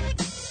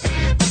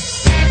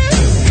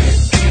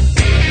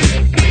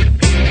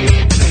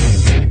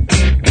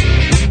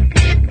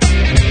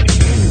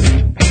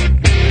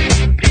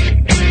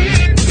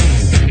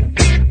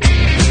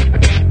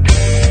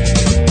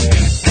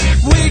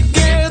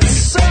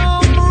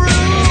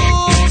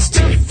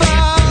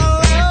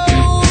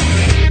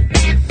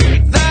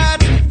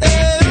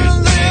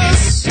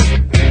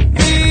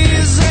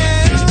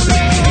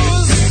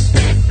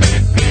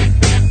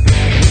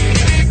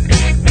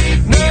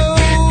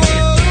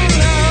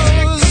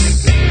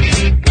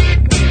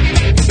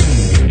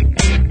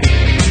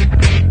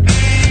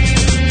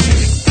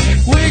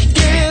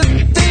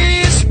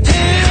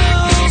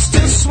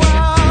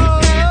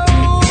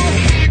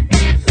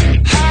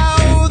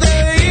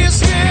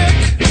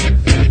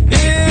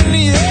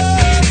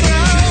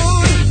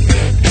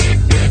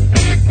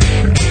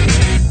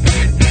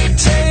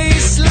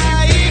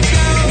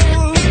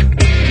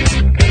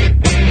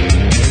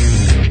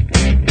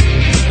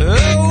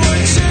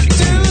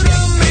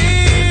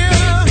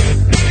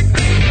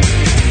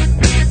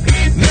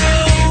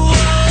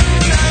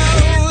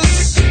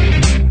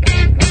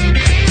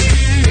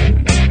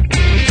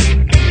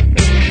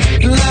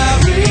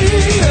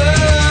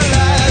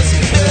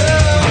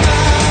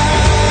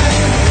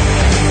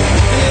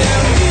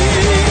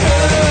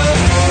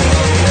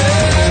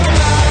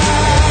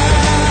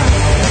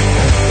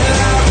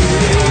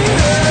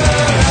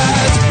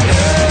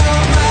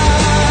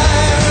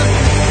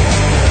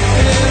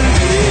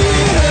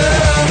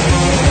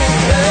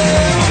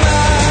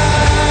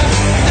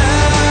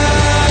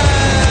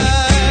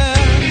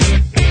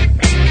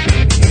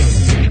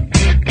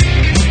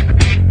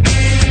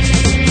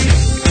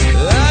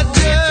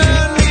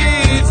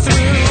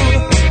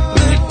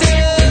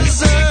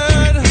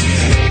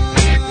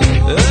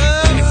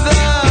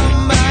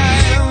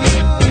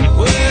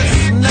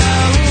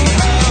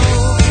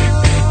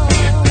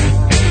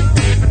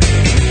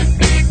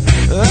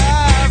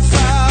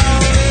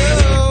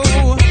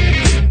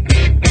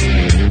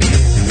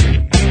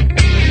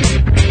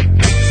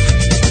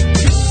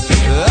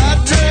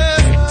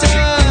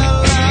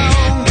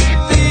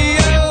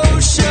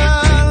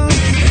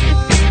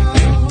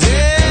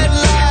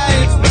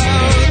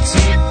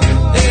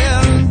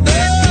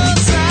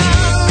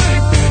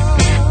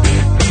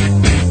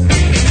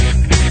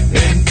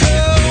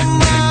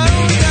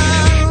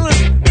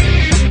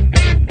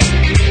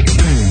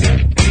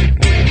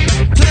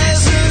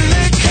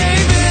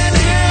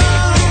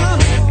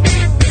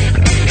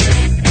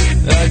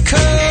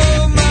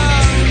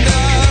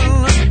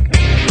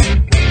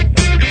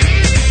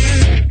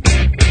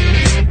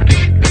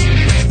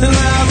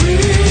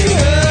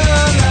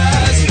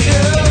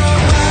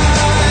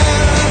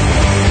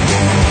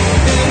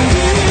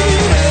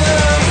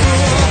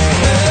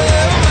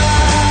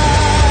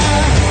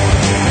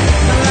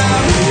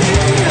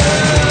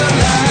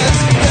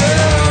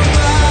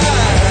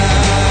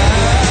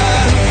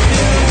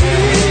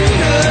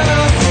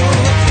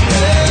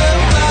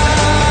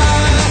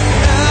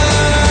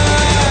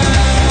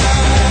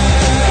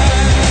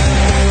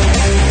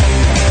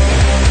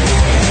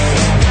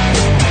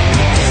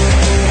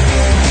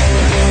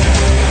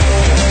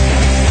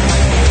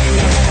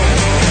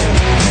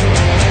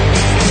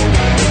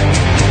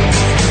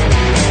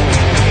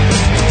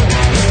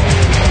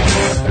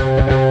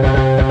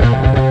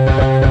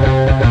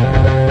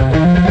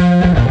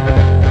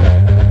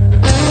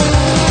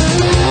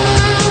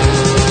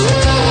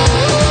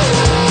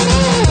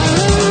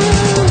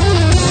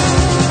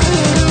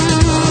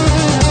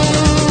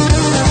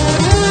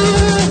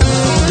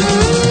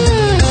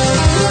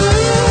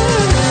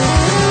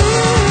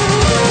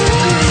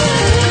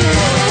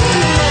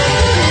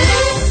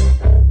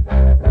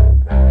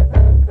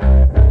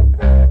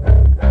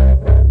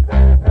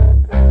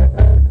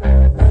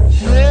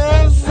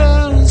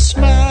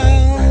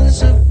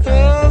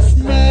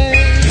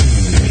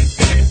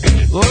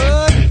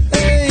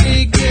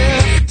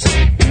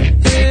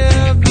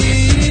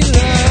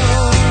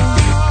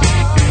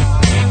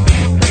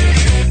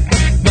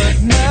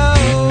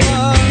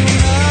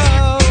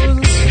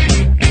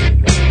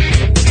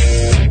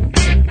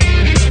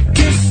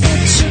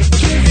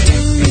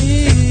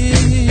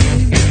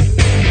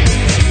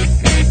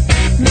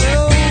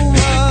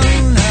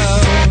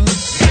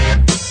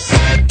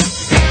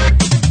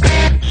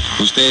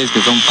ustedes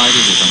que son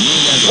padres de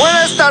familia.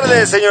 Buenas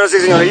tardes, señoras y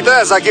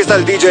señoritas. Aquí está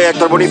el DJ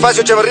Héctor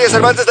Bonifacio Echeverría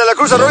Cervantes de la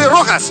Cruz Arroyo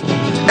Rojas.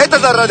 Esta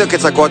es la radio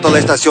Quetzalcóatl, la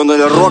estación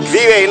donde el rock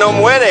vive y no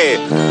muere.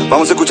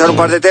 Vamos a escuchar un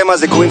par de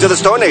temas de Queens of the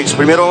Stone Age.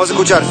 Primero vamos a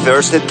escuchar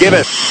First It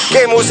Giveth.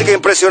 Qué música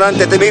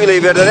impresionante, temible y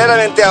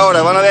verdaderamente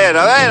ahora. Van a ver,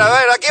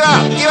 aquí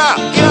va.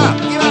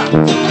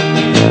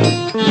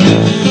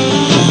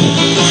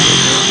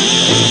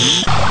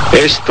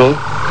 Esto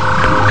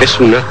es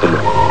un átomo.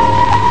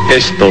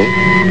 Esto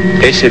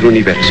es el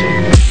universo.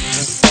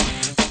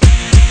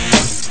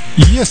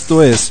 Y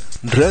esto es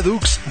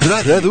Redux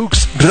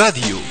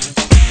Radio.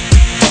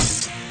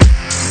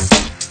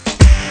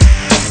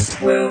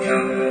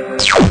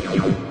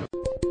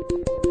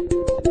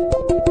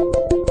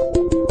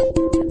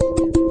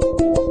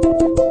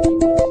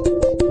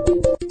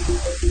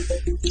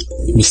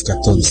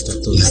 Miscatón,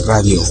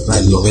 radio,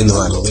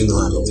 noveno aro.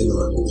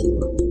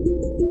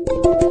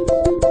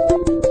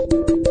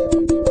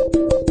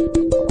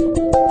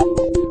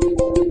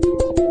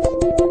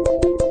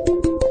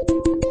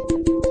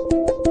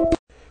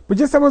 Pues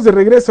ya estamos de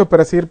regreso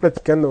para seguir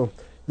platicando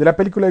de la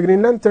película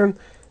Green Lantern.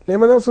 Le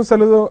mandamos un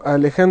saludo a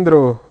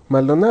Alejandro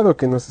Maldonado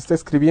que nos está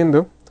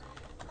escribiendo.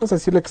 Vamos a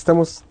decirle que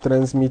estamos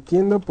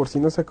transmitiendo, por si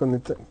no se ha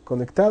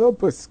conectado,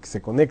 pues que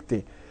se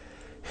conecte.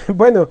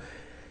 Bueno,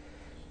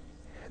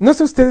 no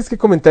sé ustedes qué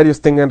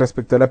comentarios tengan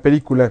respecto a la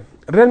película.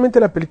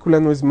 Realmente la película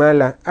no es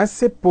mala.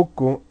 Hace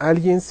poco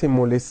alguien se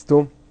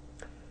molestó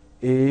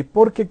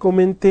porque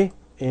comenté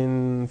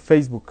en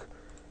Facebook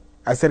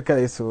acerca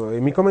de eso.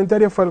 Mi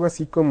comentario fue algo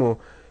así como,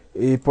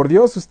 por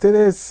Dios,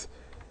 ustedes...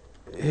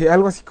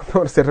 algo así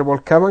como se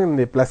revolcaban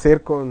de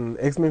placer con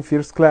X-Men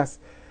First Class,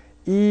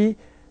 y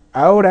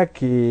ahora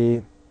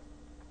que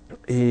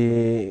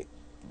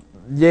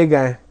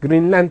llega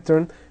Green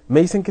Lantern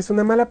me dicen que es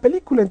una mala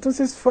película.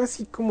 Entonces fue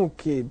así como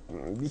que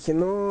dije,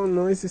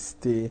 no es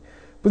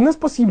pues no es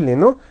posible,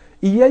 ¿no?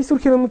 Y ahí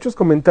surgieron muchos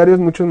comentarios,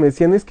 muchos me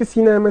decían, es que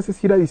sí, nada más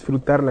es ir a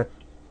disfrutarla.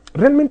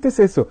 Realmente es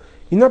eso,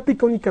 y no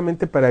aplica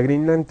únicamente para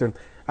Green Lantern,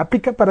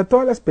 aplica para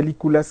todas las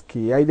películas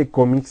que hay de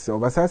cómics o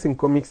basadas en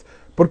cómics,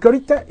 porque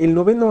ahorita el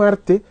noveno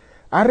arte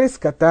ha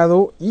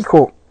rescatado,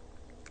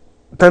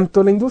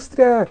 tanto la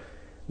industria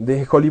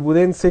de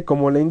hollywoodense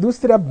como la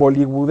industria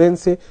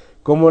bollywoodense,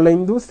 como la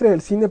industria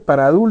del cine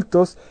para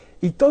adultos,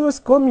 y todo es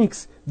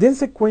cómics.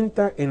 Dense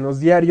cuenta, en los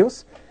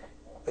diarios,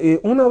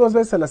 1 o 2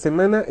 veces a la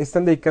semana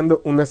están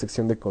dedicando una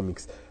sección de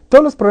cómics.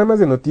 Todos los programas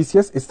de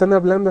noticias están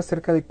hablando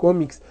acerca de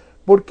cómics.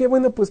 ¿Por qué?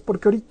 Bueno, pues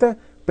porque ahorita,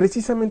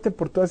 precisamente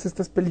por todas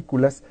estas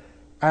películas,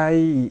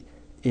 hay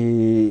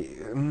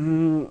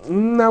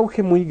un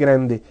auge muy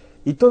grande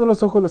y todos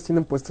los ojos los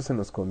tienen puestos en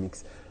los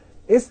cómics.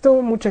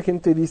 Esto mucha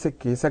gente dice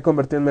que se ha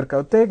convertido en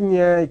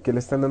mercadotecnia y que le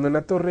están dando en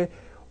la torre.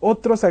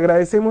 Otros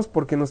agradecemos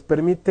porque nos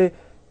permite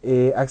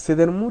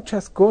acceder a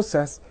muchas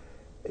cosas,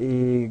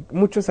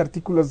 muchos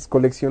artículos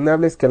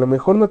coleccionables que a lo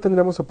mejor no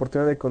tendremos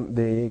oportunidad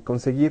de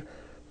conseguir.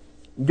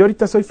 Yo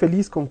ahorita soy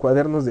feliz con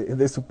cuadernos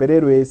de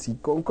superhéroes y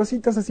con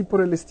cositas así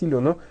por el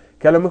estilo, ¿no?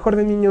 Que a lo mejor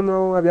de niño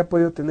no había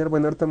podido tener.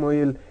 Bueno, ahorita me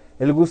doy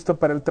el gusto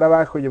para el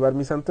trabajo, llevar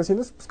mis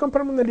anotaciones, pues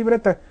comprarme una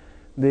libreta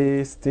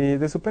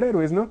de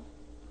superhéroes, ¿no?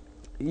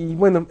 Y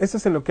bueno, eso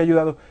es en lo que ha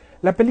ayudado.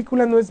 La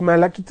película no es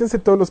mala, quítense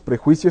todos los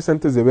prejuicios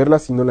antes de verla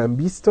si no la han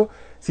visto.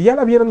 Si ya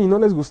la vieron y no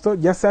les gustó,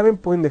 ya saben,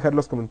 pueden dejar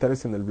los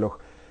comentarios en el blog.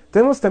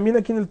 Tenemos también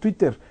aquí en el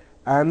Twitter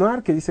a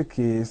Noir, que dice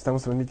que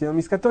estamos transmitiendo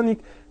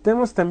Miskatonic.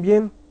 Tenemos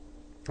también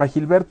a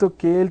Gilberto,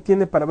 que él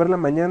tiene para verla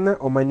mañana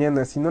o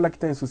mañana, si no la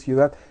quitan en su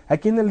ciudad.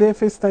 Aquí en el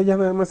DF está ya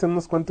nada más en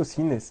unos cuantos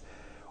cines.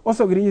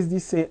 Oso Gris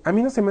dice, a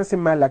mí no se me hace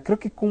mala, creo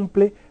que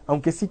cumple,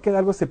 aunque sí queda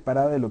algo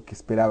separada de lo que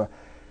esperaba.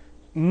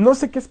 No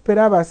sé qué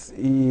esperabas,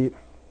 y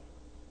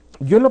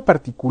yo en lo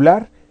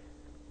particular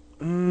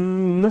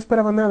no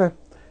esperaba nada.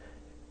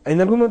 En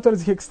algún momento les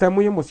dije que estaba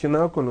muy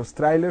emocionado con los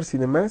trailers y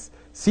demás.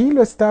 Sí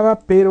lo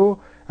estaba, pero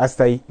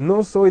hasta ahí.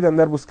 No soy de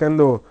andar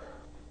buscando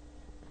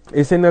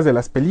escenas de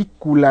las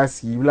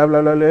películas y bla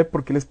bla bla bla,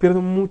 porque les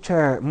pierdo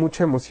mucha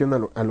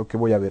emoción a lo que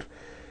voy a ver.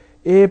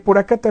 Por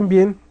acá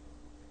también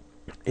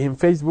en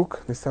Facebook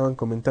me estaban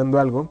comentando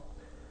algo.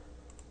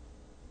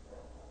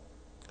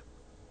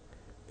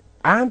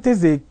 Antes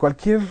de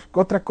cualquier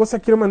otra cosa,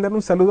 quiero mandar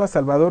un saludo a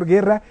Salvador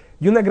Guerra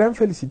y una gran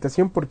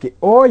felicitación porque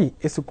hoy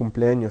es su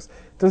cumpleaños.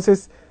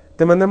 Entonces,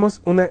 te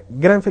mandamos una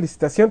gran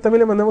felicitación. También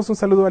le mandamos un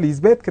saludo a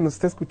Lisbeth, que nos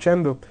está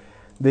escuchando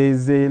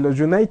desde los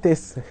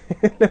Unites.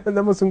 Le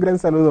mandamos un gran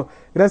saludo.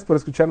 Gracias por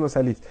escucharnos,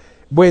 Alice.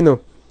 Bueno,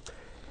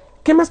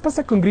 ¿qué más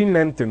pasa con Green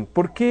Lantern?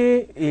 ¿Por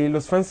qué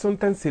los fans son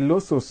tan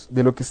celosos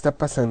de lo que está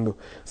pasando?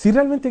 Si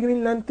realmente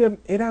Green Lantern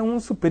era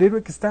un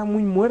superhéroe que estaba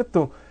muy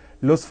muerto,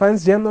 los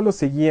fans ya no lo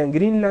seguían.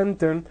 Green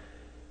Lantern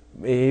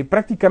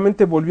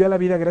prácticamente volvió a la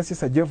vida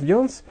gracias a Geoff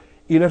Johns.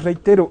 Y les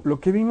reitero, lo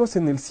que vimos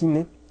en el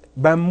cine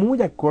va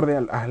muy acorde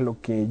a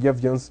lo que Geoff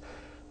Johns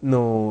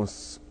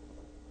nos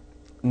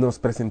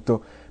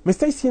presentó. Me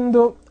está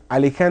diciendo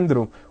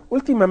Alejandro,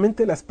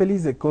 últimamente las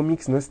pelis de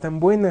cómics no están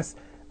buenas.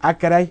 Ah,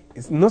 caray,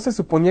 ¿no se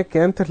suponía que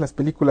antes las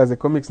películas de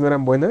cómics no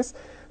eran buenas?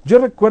 Yo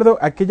recuerdo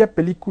aquella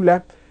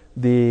película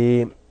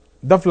de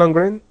Dolph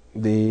Lundgren,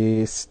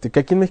 que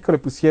aquí en México le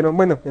pusieron,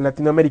 bueno, en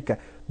Latinoamérica,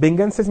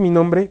 Venganza es mi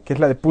nombre, que es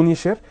la de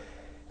Punisher.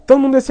 Todo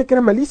el mundo decía que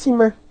era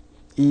malísima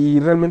y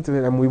realmente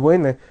era muy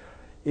buena.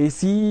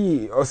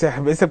 Sí, o sea,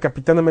 ves el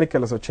Capitán América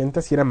de los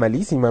 80 y era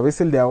malísima,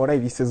 ves el de ahora y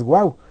dices,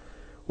 wow.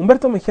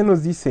 Humberto Mejía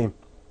nos dice,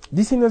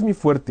 DC no es mi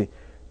fuerte,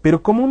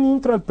 pero como un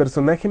intro al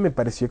personaje me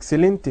pareció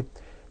excelente.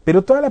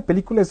 Pero toda la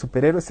película de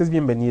superhéroes es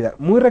bienvenida,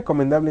 muy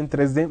recomendable en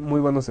 3D, muy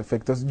buenos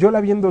efectos. Yo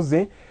la vi en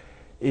 2D,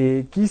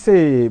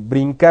 quise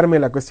brincarme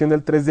la cuestión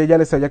del 3D, ya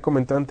les había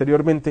comentado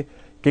anteriormente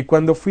que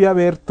cuando fui a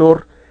ver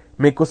Thor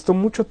me costó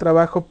mucho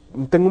trabajo,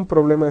 tengo un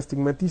problema de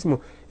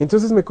astigmatismo,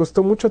 entonces me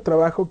costó mucho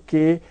trabajo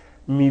que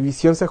mi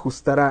visión se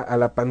ajustara a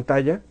la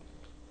pantalla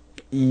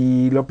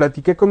y lo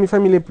platiqué con mi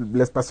familia y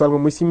les pasó algo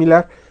muy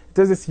similar,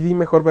 entonces decidí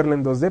mejor verla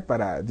en 2D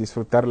para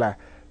disfrutarla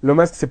lo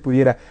más que se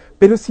pudiera.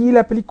 Pero sí,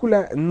 la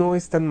película no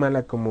es tan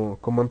mala como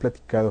han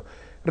platicado.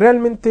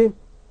 Realmente,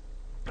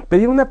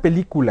 pedir una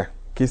película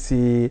que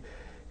se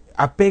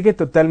apegue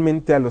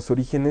totalmente a los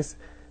orígenes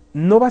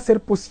no va a ser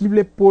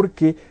posible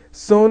porque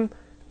son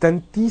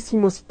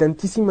tantísimos y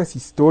tantísimas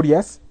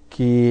historias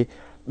que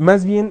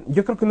más bien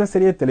yo creo que una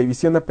serie de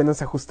televisión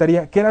apenas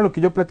ajustaría, que era lo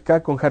que yo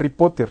platicaba con Harry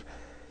Potter.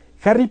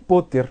 Harry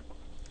Potter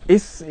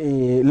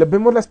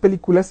vemos las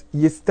películas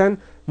y están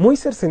muy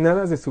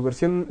cercenadas de su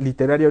versión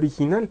literaria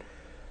original,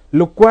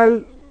 lo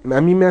cual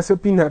a mí me hace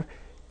opinar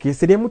que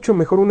sería mucho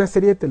mejor una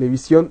serie de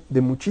televisión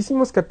de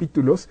muchísimos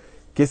capítulos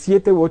que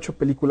 7 u 8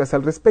 películas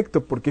al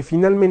respecto, porque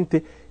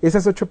finalmente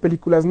esas 8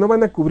 películas no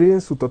van a cubrir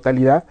en su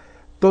totalidad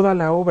toda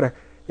la obra.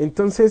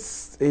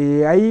 Entonces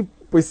ahí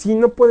pues sí,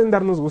 no pueden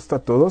darnos gusto a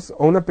todos,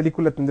 o una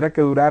película tendrá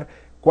que durar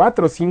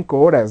 4 o 5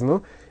 horas,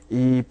 ¿no?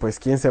 Y pues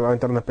 ¿quién se va a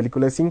aventar una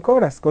película de 5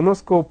 horas?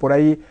 Conozco por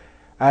ahí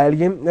a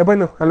alguien,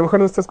 bueno, a lo mejor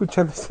no está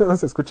escuchando, no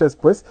se escucha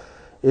después,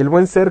 el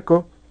buen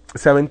Cerco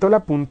se aventó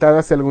la puntada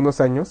hace algunos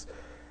años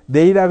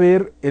de ir a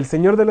ver El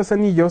Señor de los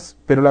Anillos,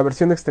 pero la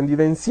versión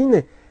extendida en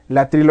cine,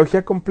 la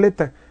trilogía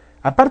completa.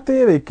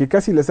 Aparte de que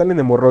casi le salen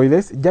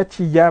hemorroides, ya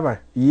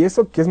chillaba, y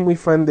eso que es muy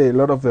fan de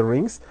Lord of the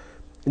Rings,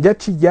 ya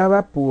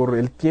chillaba por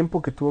el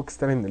tiempo que tuvo que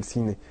estar en el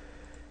cine.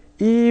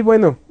 Y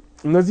bueno,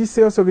 nos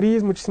dice Oso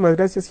Gris, muchísimas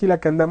gracias, y la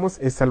que andamos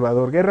es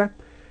Salvador Guerra,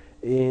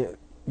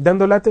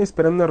 dando lata y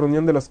esperando una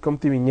reunión de los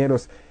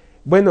ComTVñeros.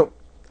 Bueno,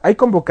 hay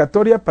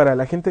convocatoria para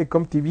la gente de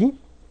ComTV,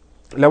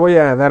 la voy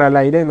a dar al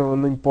aire,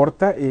 no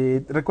importa.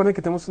 Recuerden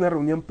que tenemos una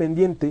reunión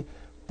pendiente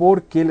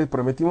porque les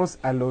prometimos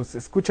a los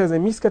escuchas de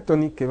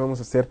Miskatonic que vamos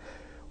a hacer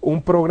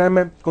un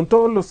programa con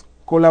todos los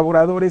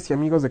colaboradores y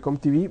amigos de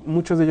ComTV.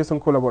 Muchos de ellos son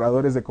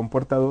colaboradores de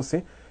Compuerta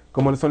 12,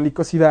 como lo son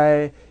Lico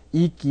Sidae,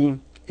 Iki,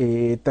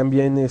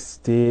 también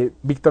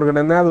Víctor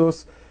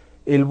Granados,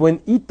 el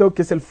buen Ito,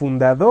 que es el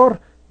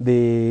fundador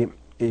de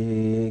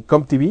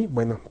ComTV.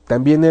 Bueno,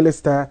 también él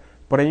está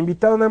por ahí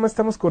invitado, nada más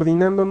estamos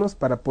coordinándonos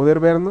para poder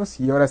vernos.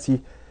 Y ahora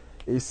sí,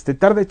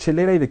 tarde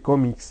chelera y de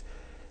cómics.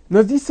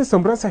 Nos dice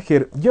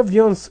Sombranzajer, Geoff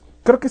Jones,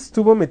 creo que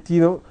estuvo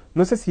metido,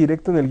 no sé si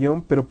directo en el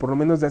guión, pero por lo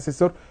menos de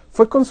asesor.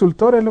 Fue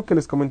consultor, es lo que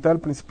les comentaba al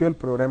principio del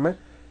programa.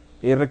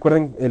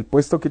 Recuerden el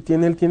puesto que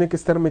tiene, él tiene que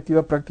estar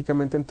metido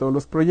prácticamente en todos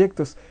los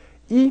proyectos.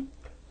 Y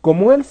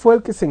como él fue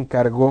el que se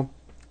encargó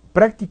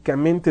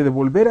prácticamente de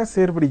volver a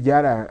hacer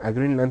brillar a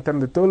Green Lantern,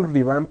 de todo el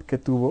revamp que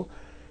tuvo,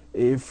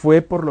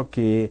 fue por lo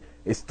que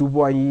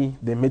estuvo ahí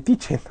de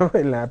metiche, ¿no?,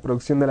 en la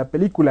producción de la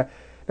película.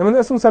 Le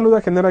mandamos un saludo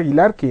a Genaro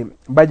Aguilar, que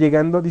va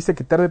llegando, dice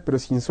que tarde pero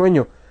sin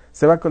sueño,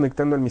 se va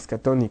conectando al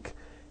Miskatonic.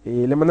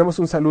 Le mandamos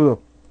un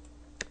saludo.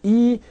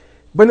 Y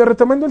bueno,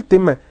 retomando el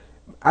tema,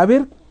 a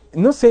ver,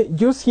 no sé,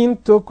 yo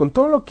siento con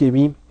todo lo que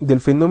vi del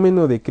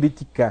fenómeno de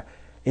crítica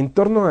en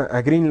torno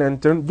a Green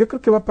Lantern, yo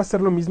creo que va a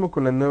pasar lo mismo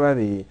con la nueva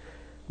de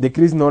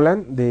Chris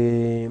Nolan,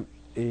 de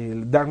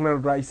Dark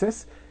Knight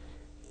Rises.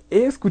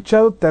 He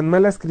escuchado tan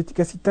malas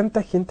críticas y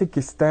tanta gente que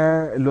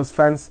está, los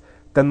fans,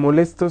 tan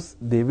molestos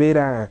de ver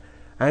a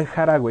Anne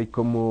Hathaway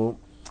como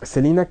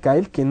Selina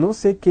Kyle, que no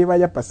sé qué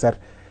vaya a pasar.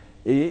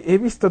 He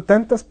visto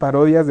tantas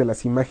parodias de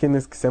las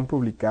imágenes que se han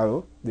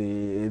publicado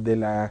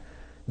del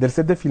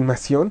set de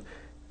filmación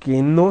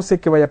que no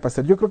sé qué vaya a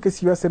pasar. Yo creo que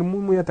sí va a ser muy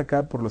muy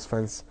atacada por los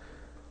fans.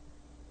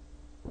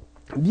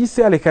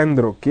 Dice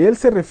Alejandro que él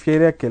se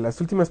refiere a que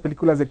las últimas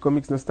películas de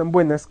cómics no están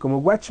buenas, como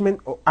Watchmen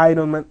o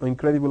Iron Man o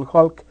Incredible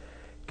Hulk,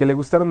 que le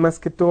gustaron más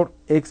que Thor,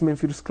 X-Men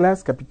First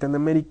Class, Capitán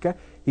América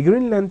y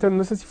Green Lantern.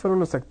 No sé si fueron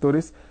los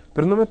actores,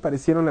 pero no me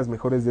parecieron las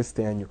mejores de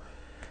este año.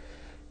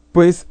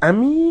 Pues a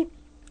mí,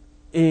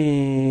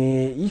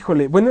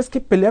 híjole, bueno, es que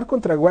pelear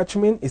contra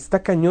Watchmen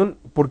está cañón,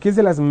 porque es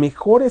de las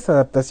mejores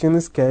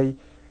adaptaciones que hay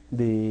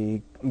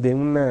de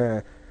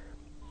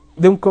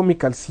un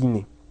cómic al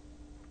cine.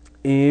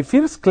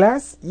 First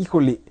Class,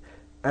 híjole,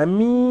 a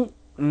mí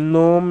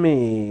no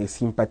me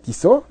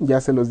simpatizó,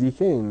 ya se los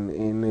dije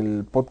en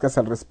el podcast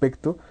al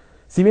respecto.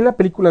 Si bien la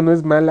película no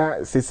es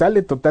mala, se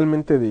sale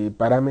totalmente de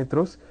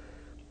parámetros,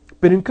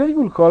 pero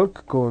Incredible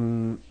Hulk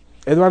con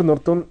Edward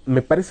Norton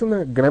me parece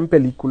una gran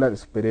película de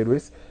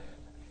superhéroes.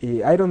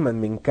 Iron Man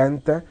me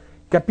encanta.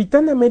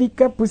 Capitán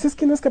América, pues es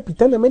que no es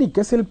Capitán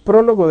América, es el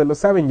prólogo de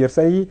los Avengers.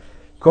 Ahí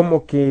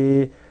como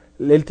que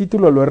el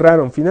título lo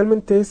erraron.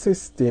 Finalmente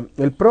es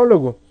el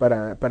prólogo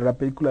para la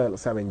película de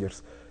los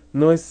Avengers.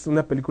 No es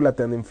una película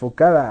tan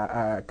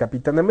enfocada a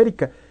Capitán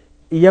América.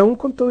 Y aún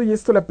con todo y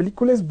esto, la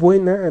película es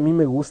buena, a mí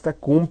me gusta,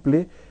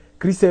 cumple.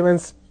 Chris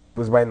Evans,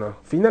 pues bueno,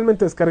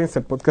 finalmente descárguense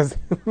el podcast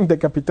de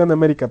Capitán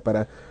América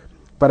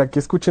para que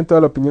escuchen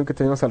toda la opinión que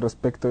tenemos al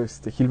respecto,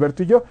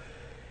 Gilberto y yo.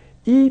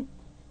 Y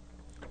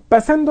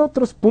pasando a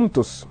otros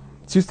puntos,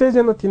 si ustedes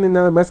ya no tienen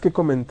nada más que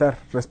comentar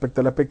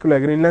respecto a la película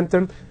de Green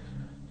Lantern,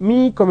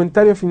 mi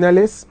comentario final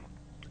es,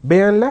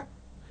 véanla,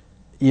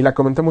 y la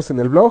comentamos en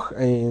el blog,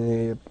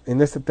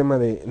 en este tema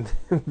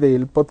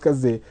del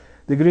podcast de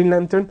Green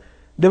Lantern.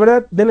 De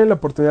verdad, denle la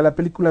oportunidad, la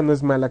película no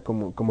es mala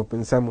como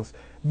pensamos.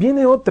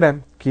 Viene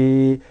otra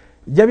que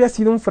ya había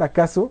sido un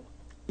fracaso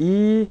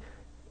y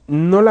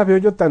no la veo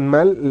yo tan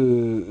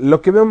mal.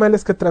 Lo que veo mal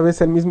es que otra vez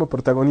el mismo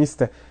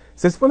protagonista.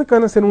 Se supone que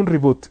van a hacer un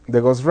reboot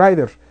de Ghost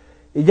Rider.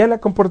 Y ya la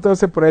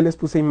comportándose por ahí les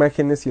puse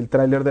imágenes y el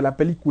tráiler de la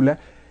película.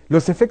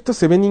 Los efectos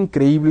se ven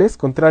increíbles,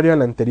 contrario a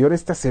la anterior.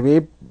 Esta se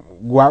ve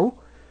wow.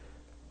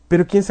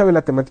 Pero quién sabe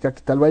la temática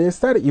que tal vaya a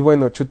estar. Y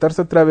bueno,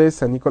 chutarse otra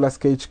vez a Nicolas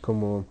Cage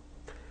como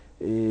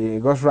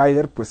Ghost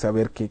Rider, pues a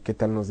ver qué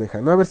tal nos deja,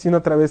 ¿no? A ver si no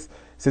otra vez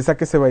se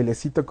saca ese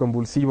bailecito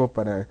convulsivo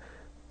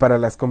para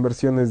las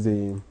conversiones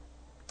de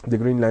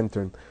Green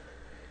Lantern.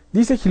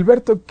 Dice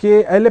Gilberto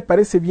que a él le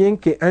parece bien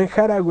que Anne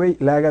Hathaway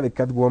la haga de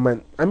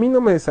Catwoman. A mí no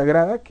me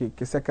desagrada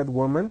que sea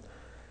Catwoman.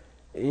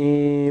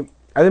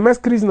 Además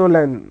Chris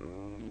Nolan,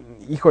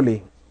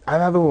 híjole, ha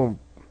dado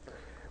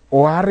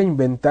o ha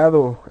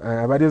reinventado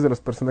a varios de los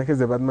personajes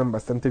de Batman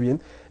bastante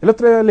bien. El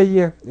otro día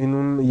leía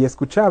y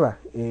escuchaba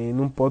en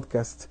un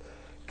podcast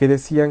que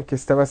decían que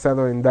está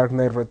basado en Dark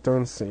Knight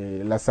Returns,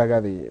 la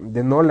saga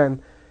de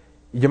Nolan.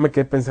 Y yo me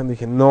quedé pensando y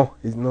dije, no,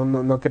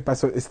 ¿qué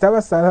pasó? Está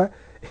basada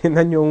en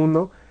Año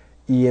 1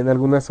 y en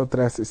algunas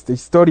otras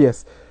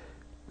historias.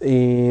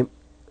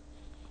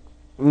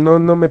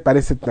 No me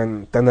parece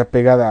tan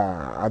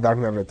apegada a Dark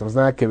Knight Returns,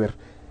 nada que ver.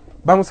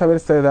 Vamos a ver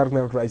esta de Dark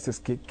Knight Rises,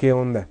 ¿qué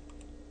onda?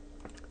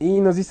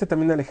 Y nos dice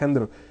también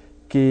Alejandro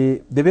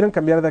que debieron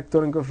cambiar de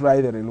actor en Ghost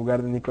Rider en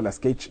lugar de Nicolas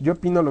Cage. Yo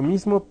opino lo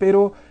mismo,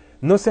 pero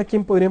no sé a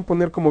quién podrían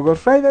poner como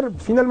Ghost Rider.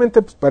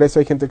 Finalmente, pues para eso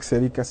hay gente que se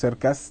dedica a hacer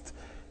cast.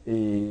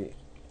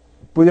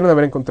 Pudieron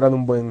haber encontrado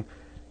un buen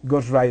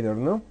Ghost Rider,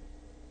 ¿no?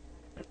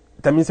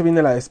 También se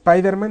viene la de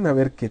Spider-Man, a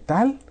ver qué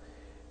tal.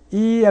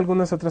 Y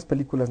algunas otras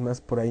películas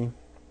más por ahí.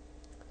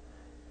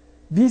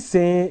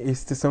 Dice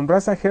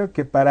Sonrasa Her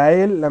que para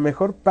él la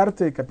mejor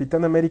parte de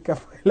Capitán América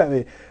fue la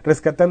de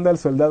rescatando al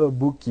soldado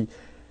Bucky.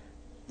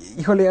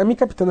 Híjole, a mí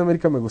Capitán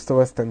América me gustó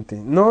bastante.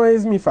 No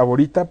es mi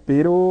favorita,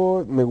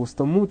 pero me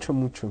gustó mucho,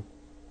 mucho.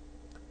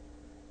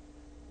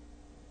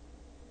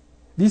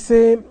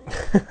 Dice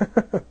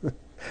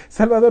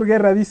Salvador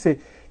Guerra,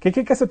 dice que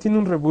qué caso tiene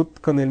un reboot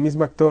con el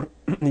mismo actor.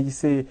 Y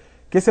dice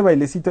que ese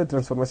bailecito de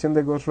transformación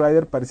de Ghost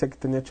Rider parecía que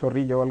tenía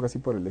chorrillo o algo así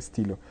por el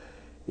estilo.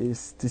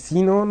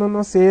 Sí,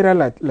 no sé, era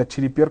la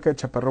chiripiorca de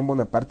Chaparrón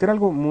Bonaparte, era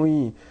algo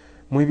muy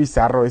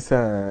bizarro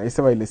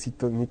ese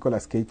bailecito de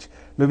Nicolas Cage.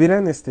 Lo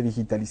hubieran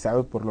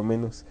digitalizado por lo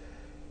menos.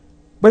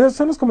 Bueno, esos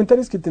son los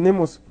comentarios que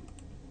tenemos.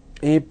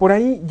 Por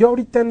ahí, yo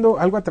ahorita ando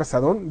algo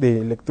atrasadón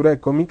de lectura de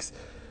cómics,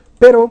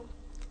 pero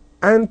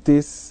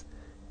antes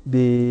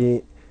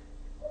de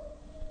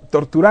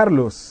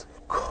torturarlos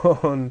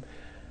con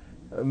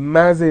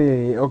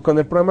con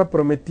el programa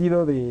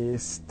prometido de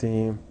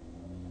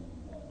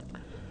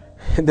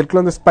del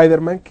clon de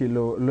Spider-Man, que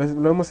lo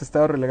hemos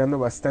estado relegando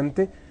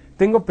bastante.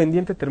 Tengo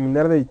pendiente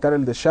terminar de editar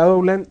el de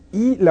Shadowland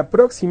y la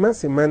próxima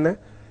semana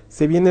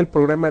se viene el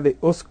programa de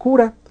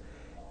Oscura,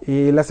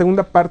 la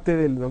segunda parte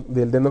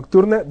del de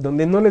Nocturna,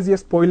 donde no les di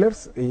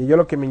spoilers. Yo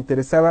lo que me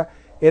interesaba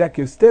era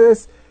que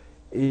ustedes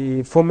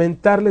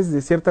fomentarles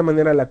de cierta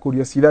manera la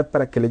curiosidad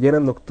para que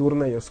leyeran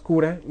Nocturna y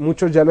Oscura.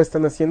 Muchos ya lo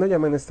están haciendo, ya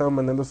me han estado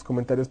mandando sus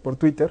comentarios por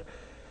Twitter,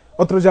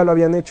 otros ya lo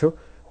habían hecho,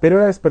 pero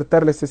era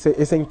despertarles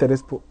ese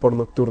interés por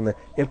Nocturna.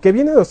 El que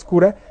viene de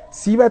Oscura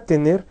sí va a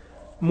tener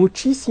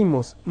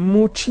muchísimos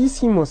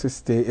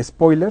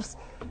spoilers.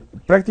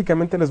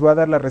 Prácticamente les voy a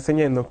dar la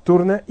reseña de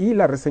Nocturna y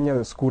la reseña de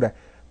Oscura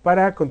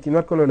para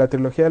continuar con lo de la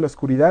trilogía de la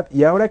oscuridad.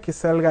 Y ahora que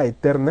salga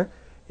Eterna,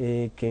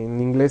 que en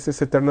inglés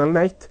es Eternal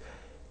Night,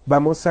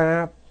 vamos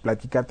a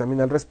platicar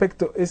también al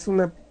respecto. Es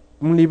un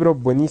libro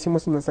buenísimo,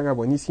 es una saga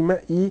buenísima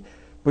y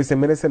pues se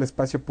merece el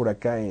espacio por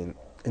acá en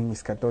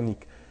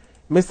Miskatonic.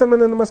 Me están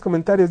mandando más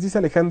comentarios. Dice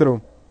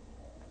Alejandro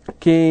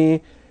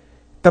que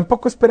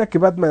tampoco espera que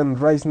Batman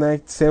Rise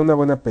Night sea una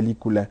buena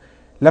película.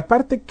 La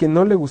parte que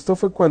no le gustó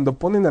fue cuando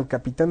ponen al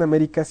Capitán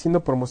América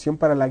haciendo promoción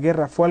para la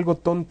guerra. Fue algo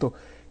tonto.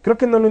 Creo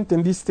que no lo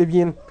entendiste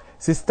bien.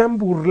 Se están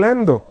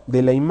burlando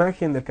de la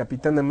imagen del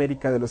Capitán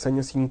América de los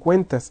años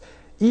 50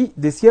 y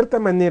de cierta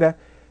manera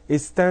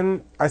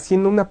están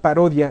haciendo una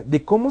parodia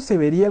de cómo se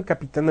vería el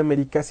Capitán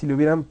América si le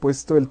hubieran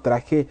puesto el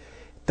traje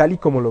tal y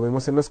como lo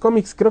vemos en los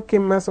cómics. Creo que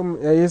más o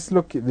menos es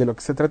de lo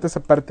que se trata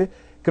esa parte.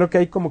 Creo que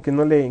ahí como que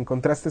no le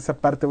encontraste esa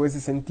parte o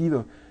ese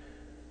sentido.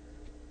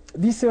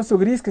 Dice Oso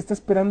Gris que está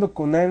esperando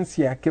con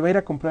ansia, que va a ir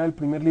a comprar el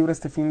primer libro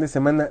este fin de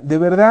semana. De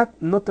verdad,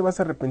 no te vas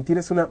a arrepentir,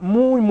 es una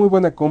muy muy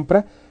buena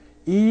compra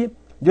y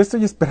yo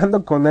estoy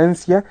esperando con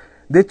ansia.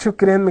 De hecho,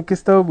 créanme que he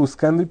estado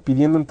buscando y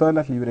pidiendo en todas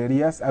las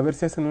librerías a ver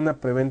si hacen una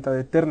preventa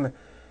de Eterna.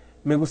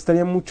 Me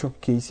gustaría mucho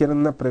que hicieran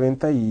una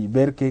preventa y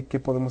ver qué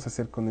podemos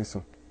hacer con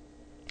eso.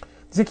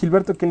 Dice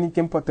Gilberto que él ni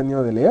tiempo ha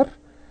tenido de leer,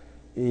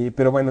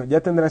 pero bueno,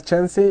 ya tendrás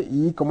chance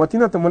y como a ti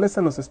no te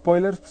molestan los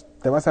spoilers, pues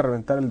te vas a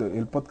reventar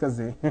el podcast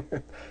de,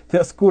 de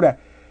Oscura.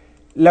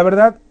 La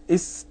verdad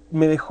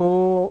me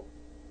dejó,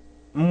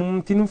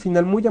 tiene un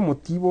final muy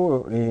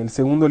emotivo el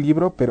segundo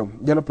libro, pero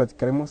ya lo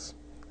platicaremos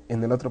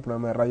en el otro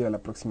programa de radio de la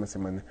próxima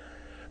semana.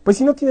 Pues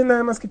si no tiene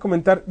nada más que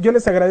comentar, yo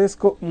les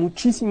agradezco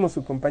muchísimo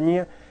su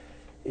compañía.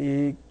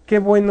 Qué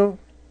bueno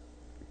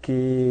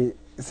que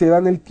se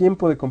dan el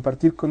tiempo de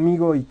compartir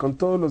conmigo y con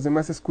todos los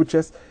demás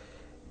escuchas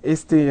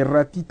este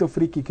ratito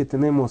friki que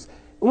tenemos.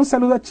 Un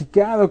saludo a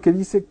Chiqueado que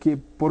dice que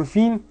por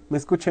fin me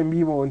escucha en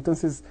vivo,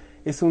 entonces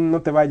es un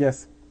no te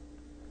vayas.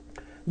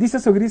 Dice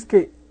Sogris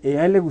que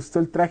a él le gustó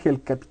el traje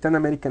del Capitán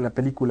América en la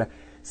película.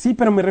 Sí,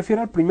 pero me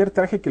refiero al primer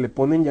traje que le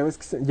ponen,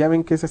 ya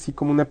ven que es así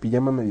como una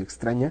pijama medio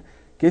extraña,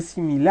 que es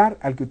similar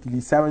al que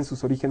utilizaba en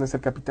sus orígenes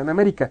el Capitán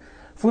América.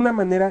 Fue una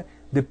manera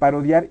de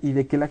parodiar y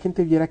de que la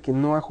gente viera que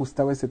no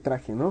ajustaba ese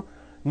traje, ¿no?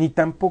 Ni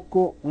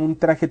tampoco un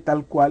traje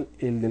tal cual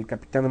el del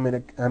Capitán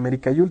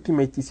América y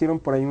Ultimate. Hicieron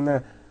por ahí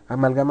una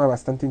amalgama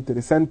bastante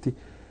interesante.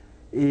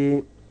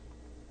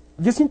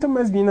 Yo siento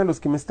más bien a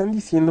los que me están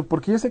diciendo,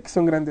 porque yo sé que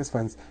son grandes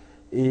fans.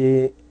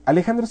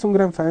 Alejandro es un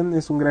gran fan,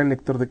 es un gran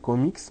lector de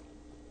cómics.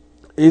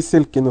 Es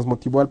el que nos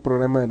motivó al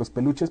programa de los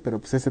peluches, pero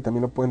pues ese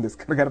también lo pueden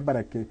descargar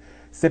para que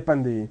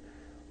sepan de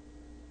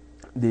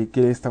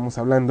qué estamos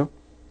hablando.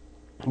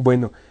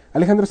 Bueno,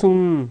 Alejandro es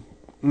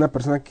una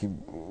persona que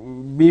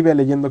vive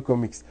leyendo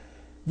cómics.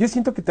 Yo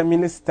siento que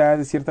también está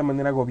de cierta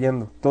manera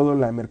agobiando toda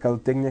la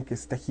mercadotecnia que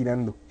está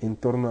girando en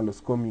torno a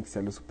los cómics,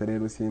 a los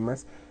superhéroes y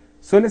demás.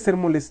 Suele ser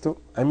molesto.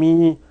 A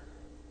mí,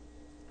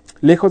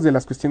 lejos de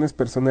las cuestiones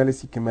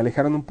personales y que me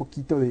alejaron un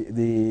poquito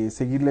de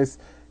seguirles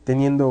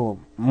teniendo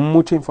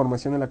mucha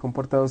información en la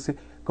Compuerta 12,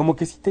 como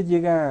que sí te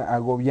llega a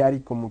agobiar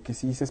y como que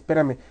sí dices,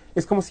 espérame,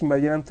 es como si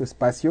invadieran tu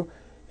espacio.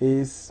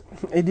 Es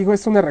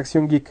una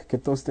reacción geek que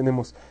todos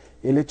tenemos.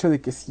 El hecho de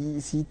que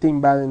sí te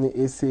invaden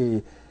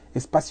ese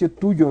espacio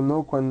tuyo,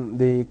 ¿no?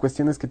 De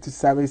cuestiones que tú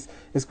sabes,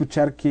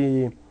 escuchar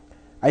que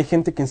hay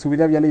gente que en su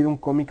vida había leído un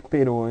cómic,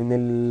 pero en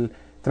el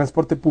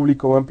transporte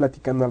público van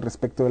platicando al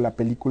respecto de la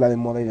película de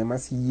moda y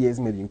demás, y es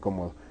medio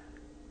incómodo.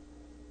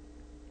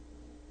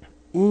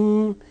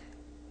 Y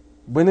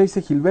bueno,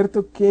 dice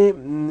Gilberto que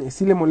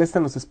sí le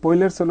molestan los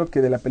spoilers, solo que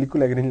de la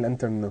película Green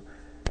Lantern no.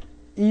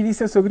 Y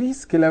dice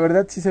Sogris que la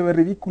verdad sí se ve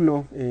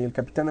ridículo el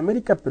Capitán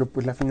América, pero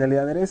pues la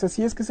finalidad era esa,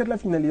 sí es que esa es la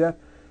finalidad.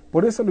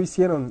 Por eso lo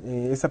hicieron,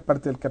 esa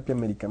parte del Capi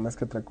América, más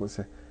que otra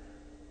cosa.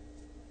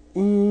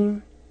 Y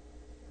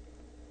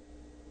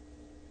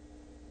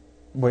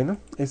bueno,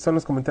 esos son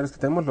los comentarios que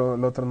tenemos,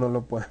 lo otro no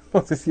lo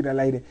podemos decir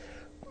al aire.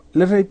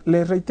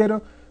 Les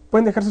reitero,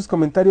 pueden dejar sus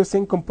comentarios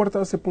en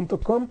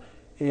compuerta12.com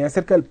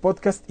acerca del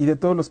podcast y de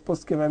todos los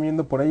posts que van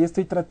viendo por ahí.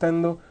 Estoy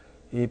tratando,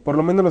 por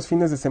lo menos los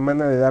fines de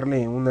semana, de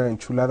darle una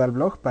enchulada al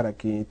blog para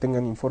que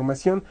tengan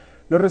información.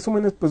 Los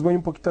resúmenes pues voy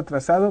un poquito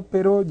atrasado,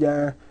 pero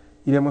ya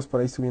iremos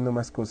por ahí subiendo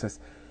más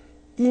cosas.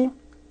 Y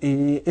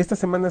esta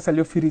semana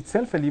salió Fear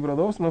Itself, el libro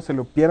 2, no se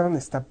lo pierdan,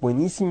 está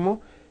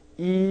buenísimo.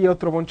 Y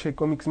otro bonche de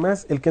cómics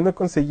más. El que no he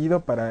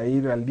conseguido para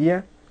ir al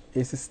día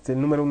es el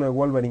número 1 de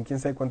Wolverine, quién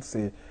sabe cuántos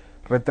se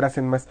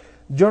retrasen más.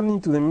 Journey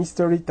to the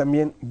Mystery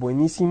también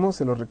buenísimo,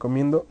 se los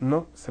recomiendo,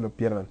 no se lo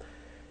pierdan.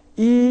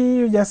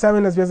 Y ya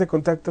saben las vías de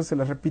contacto, se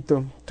las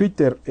repito.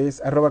 Twitter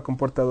es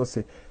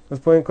 @comporta12.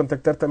 Nos pueden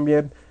contactar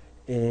también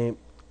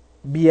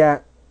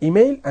vía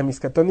email a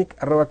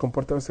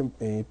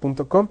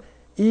miskatonic@comporta12.com.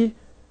 Y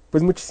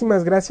pues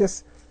muchísimas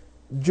gracias,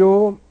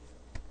 yo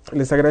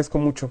les agradezco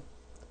mucho.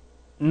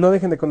 No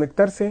dejen de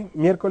conectarse,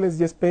 miércoles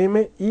 10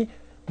 p.m. y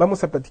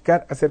vamos a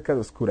platicar acerca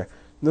de Oscura.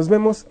 Nos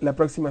vemos la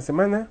próxima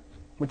semana.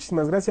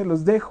 Muchísimas gracias,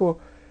 los dejo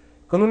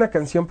con una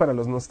canción para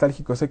los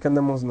nostálgicos. Hoy que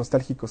andamos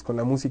nostálgicos con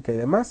la música y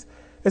demás.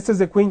 Esto es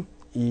de Queen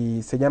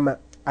y se llama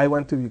I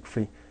Want to Be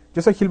Free.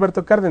 Yo soy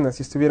Gilberto Cárdenas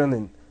y estuvieron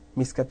en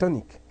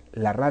Miskatonic,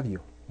 la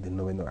radio del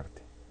noveno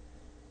arte.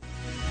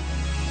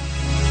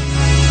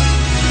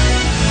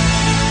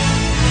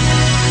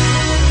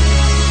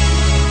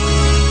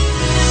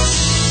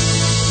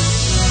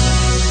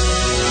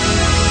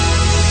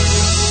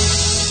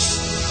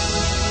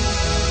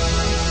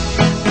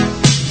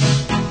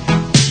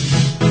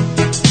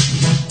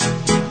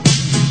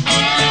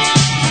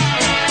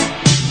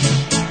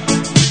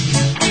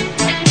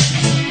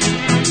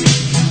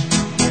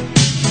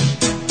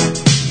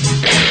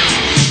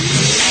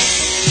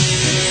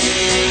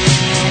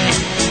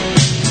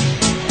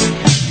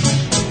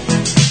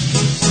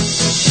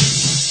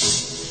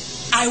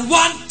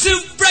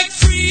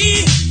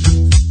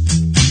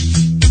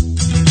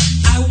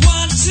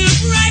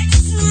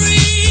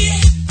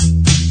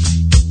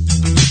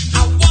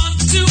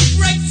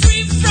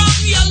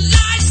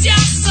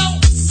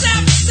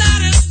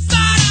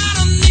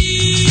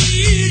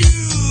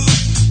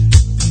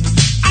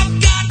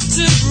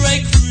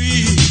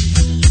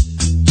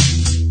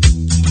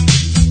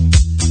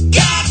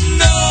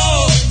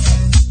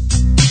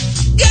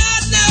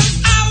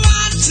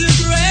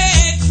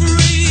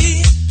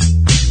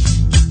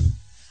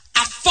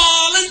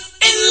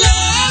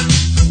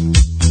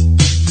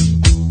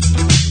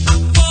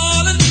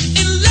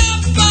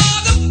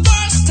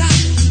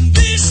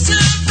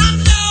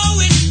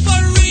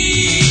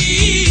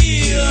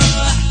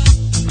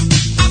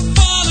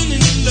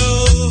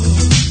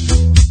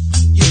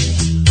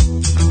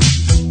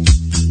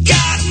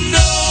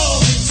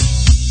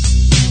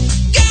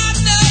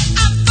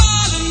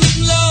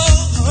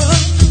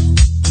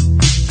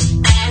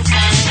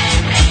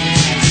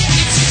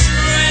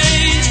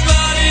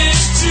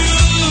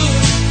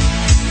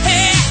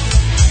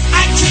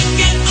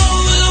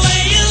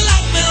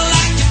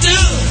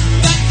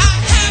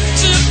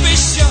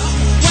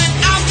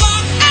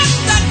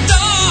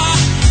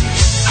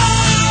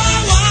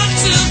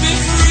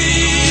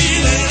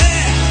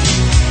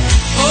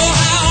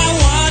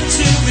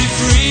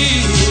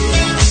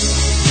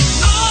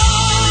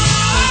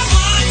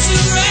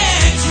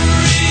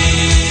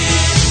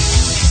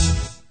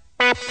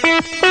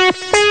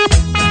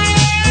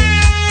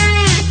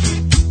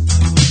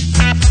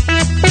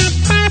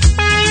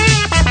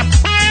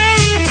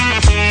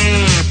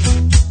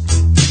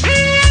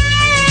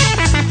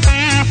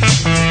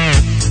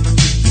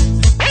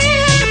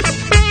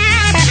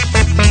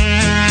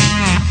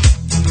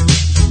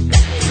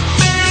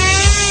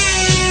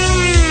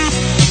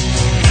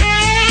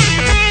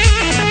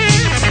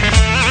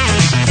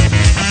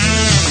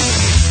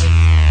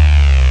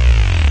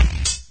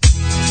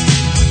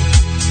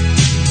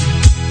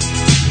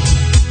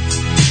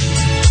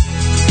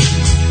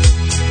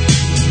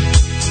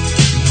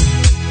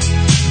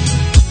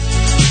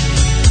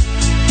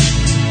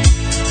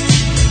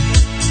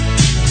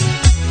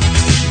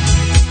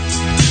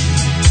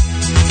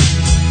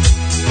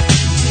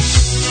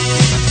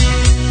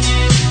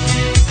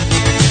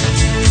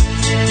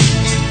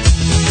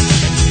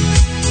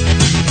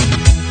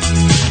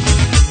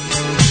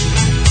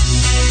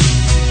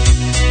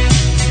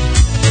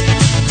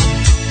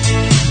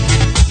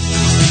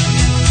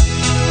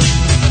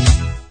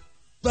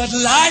 But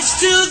life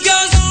still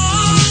goes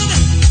on.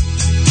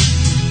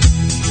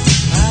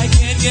 I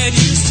can't get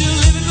used to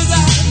living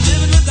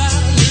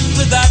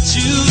without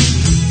you.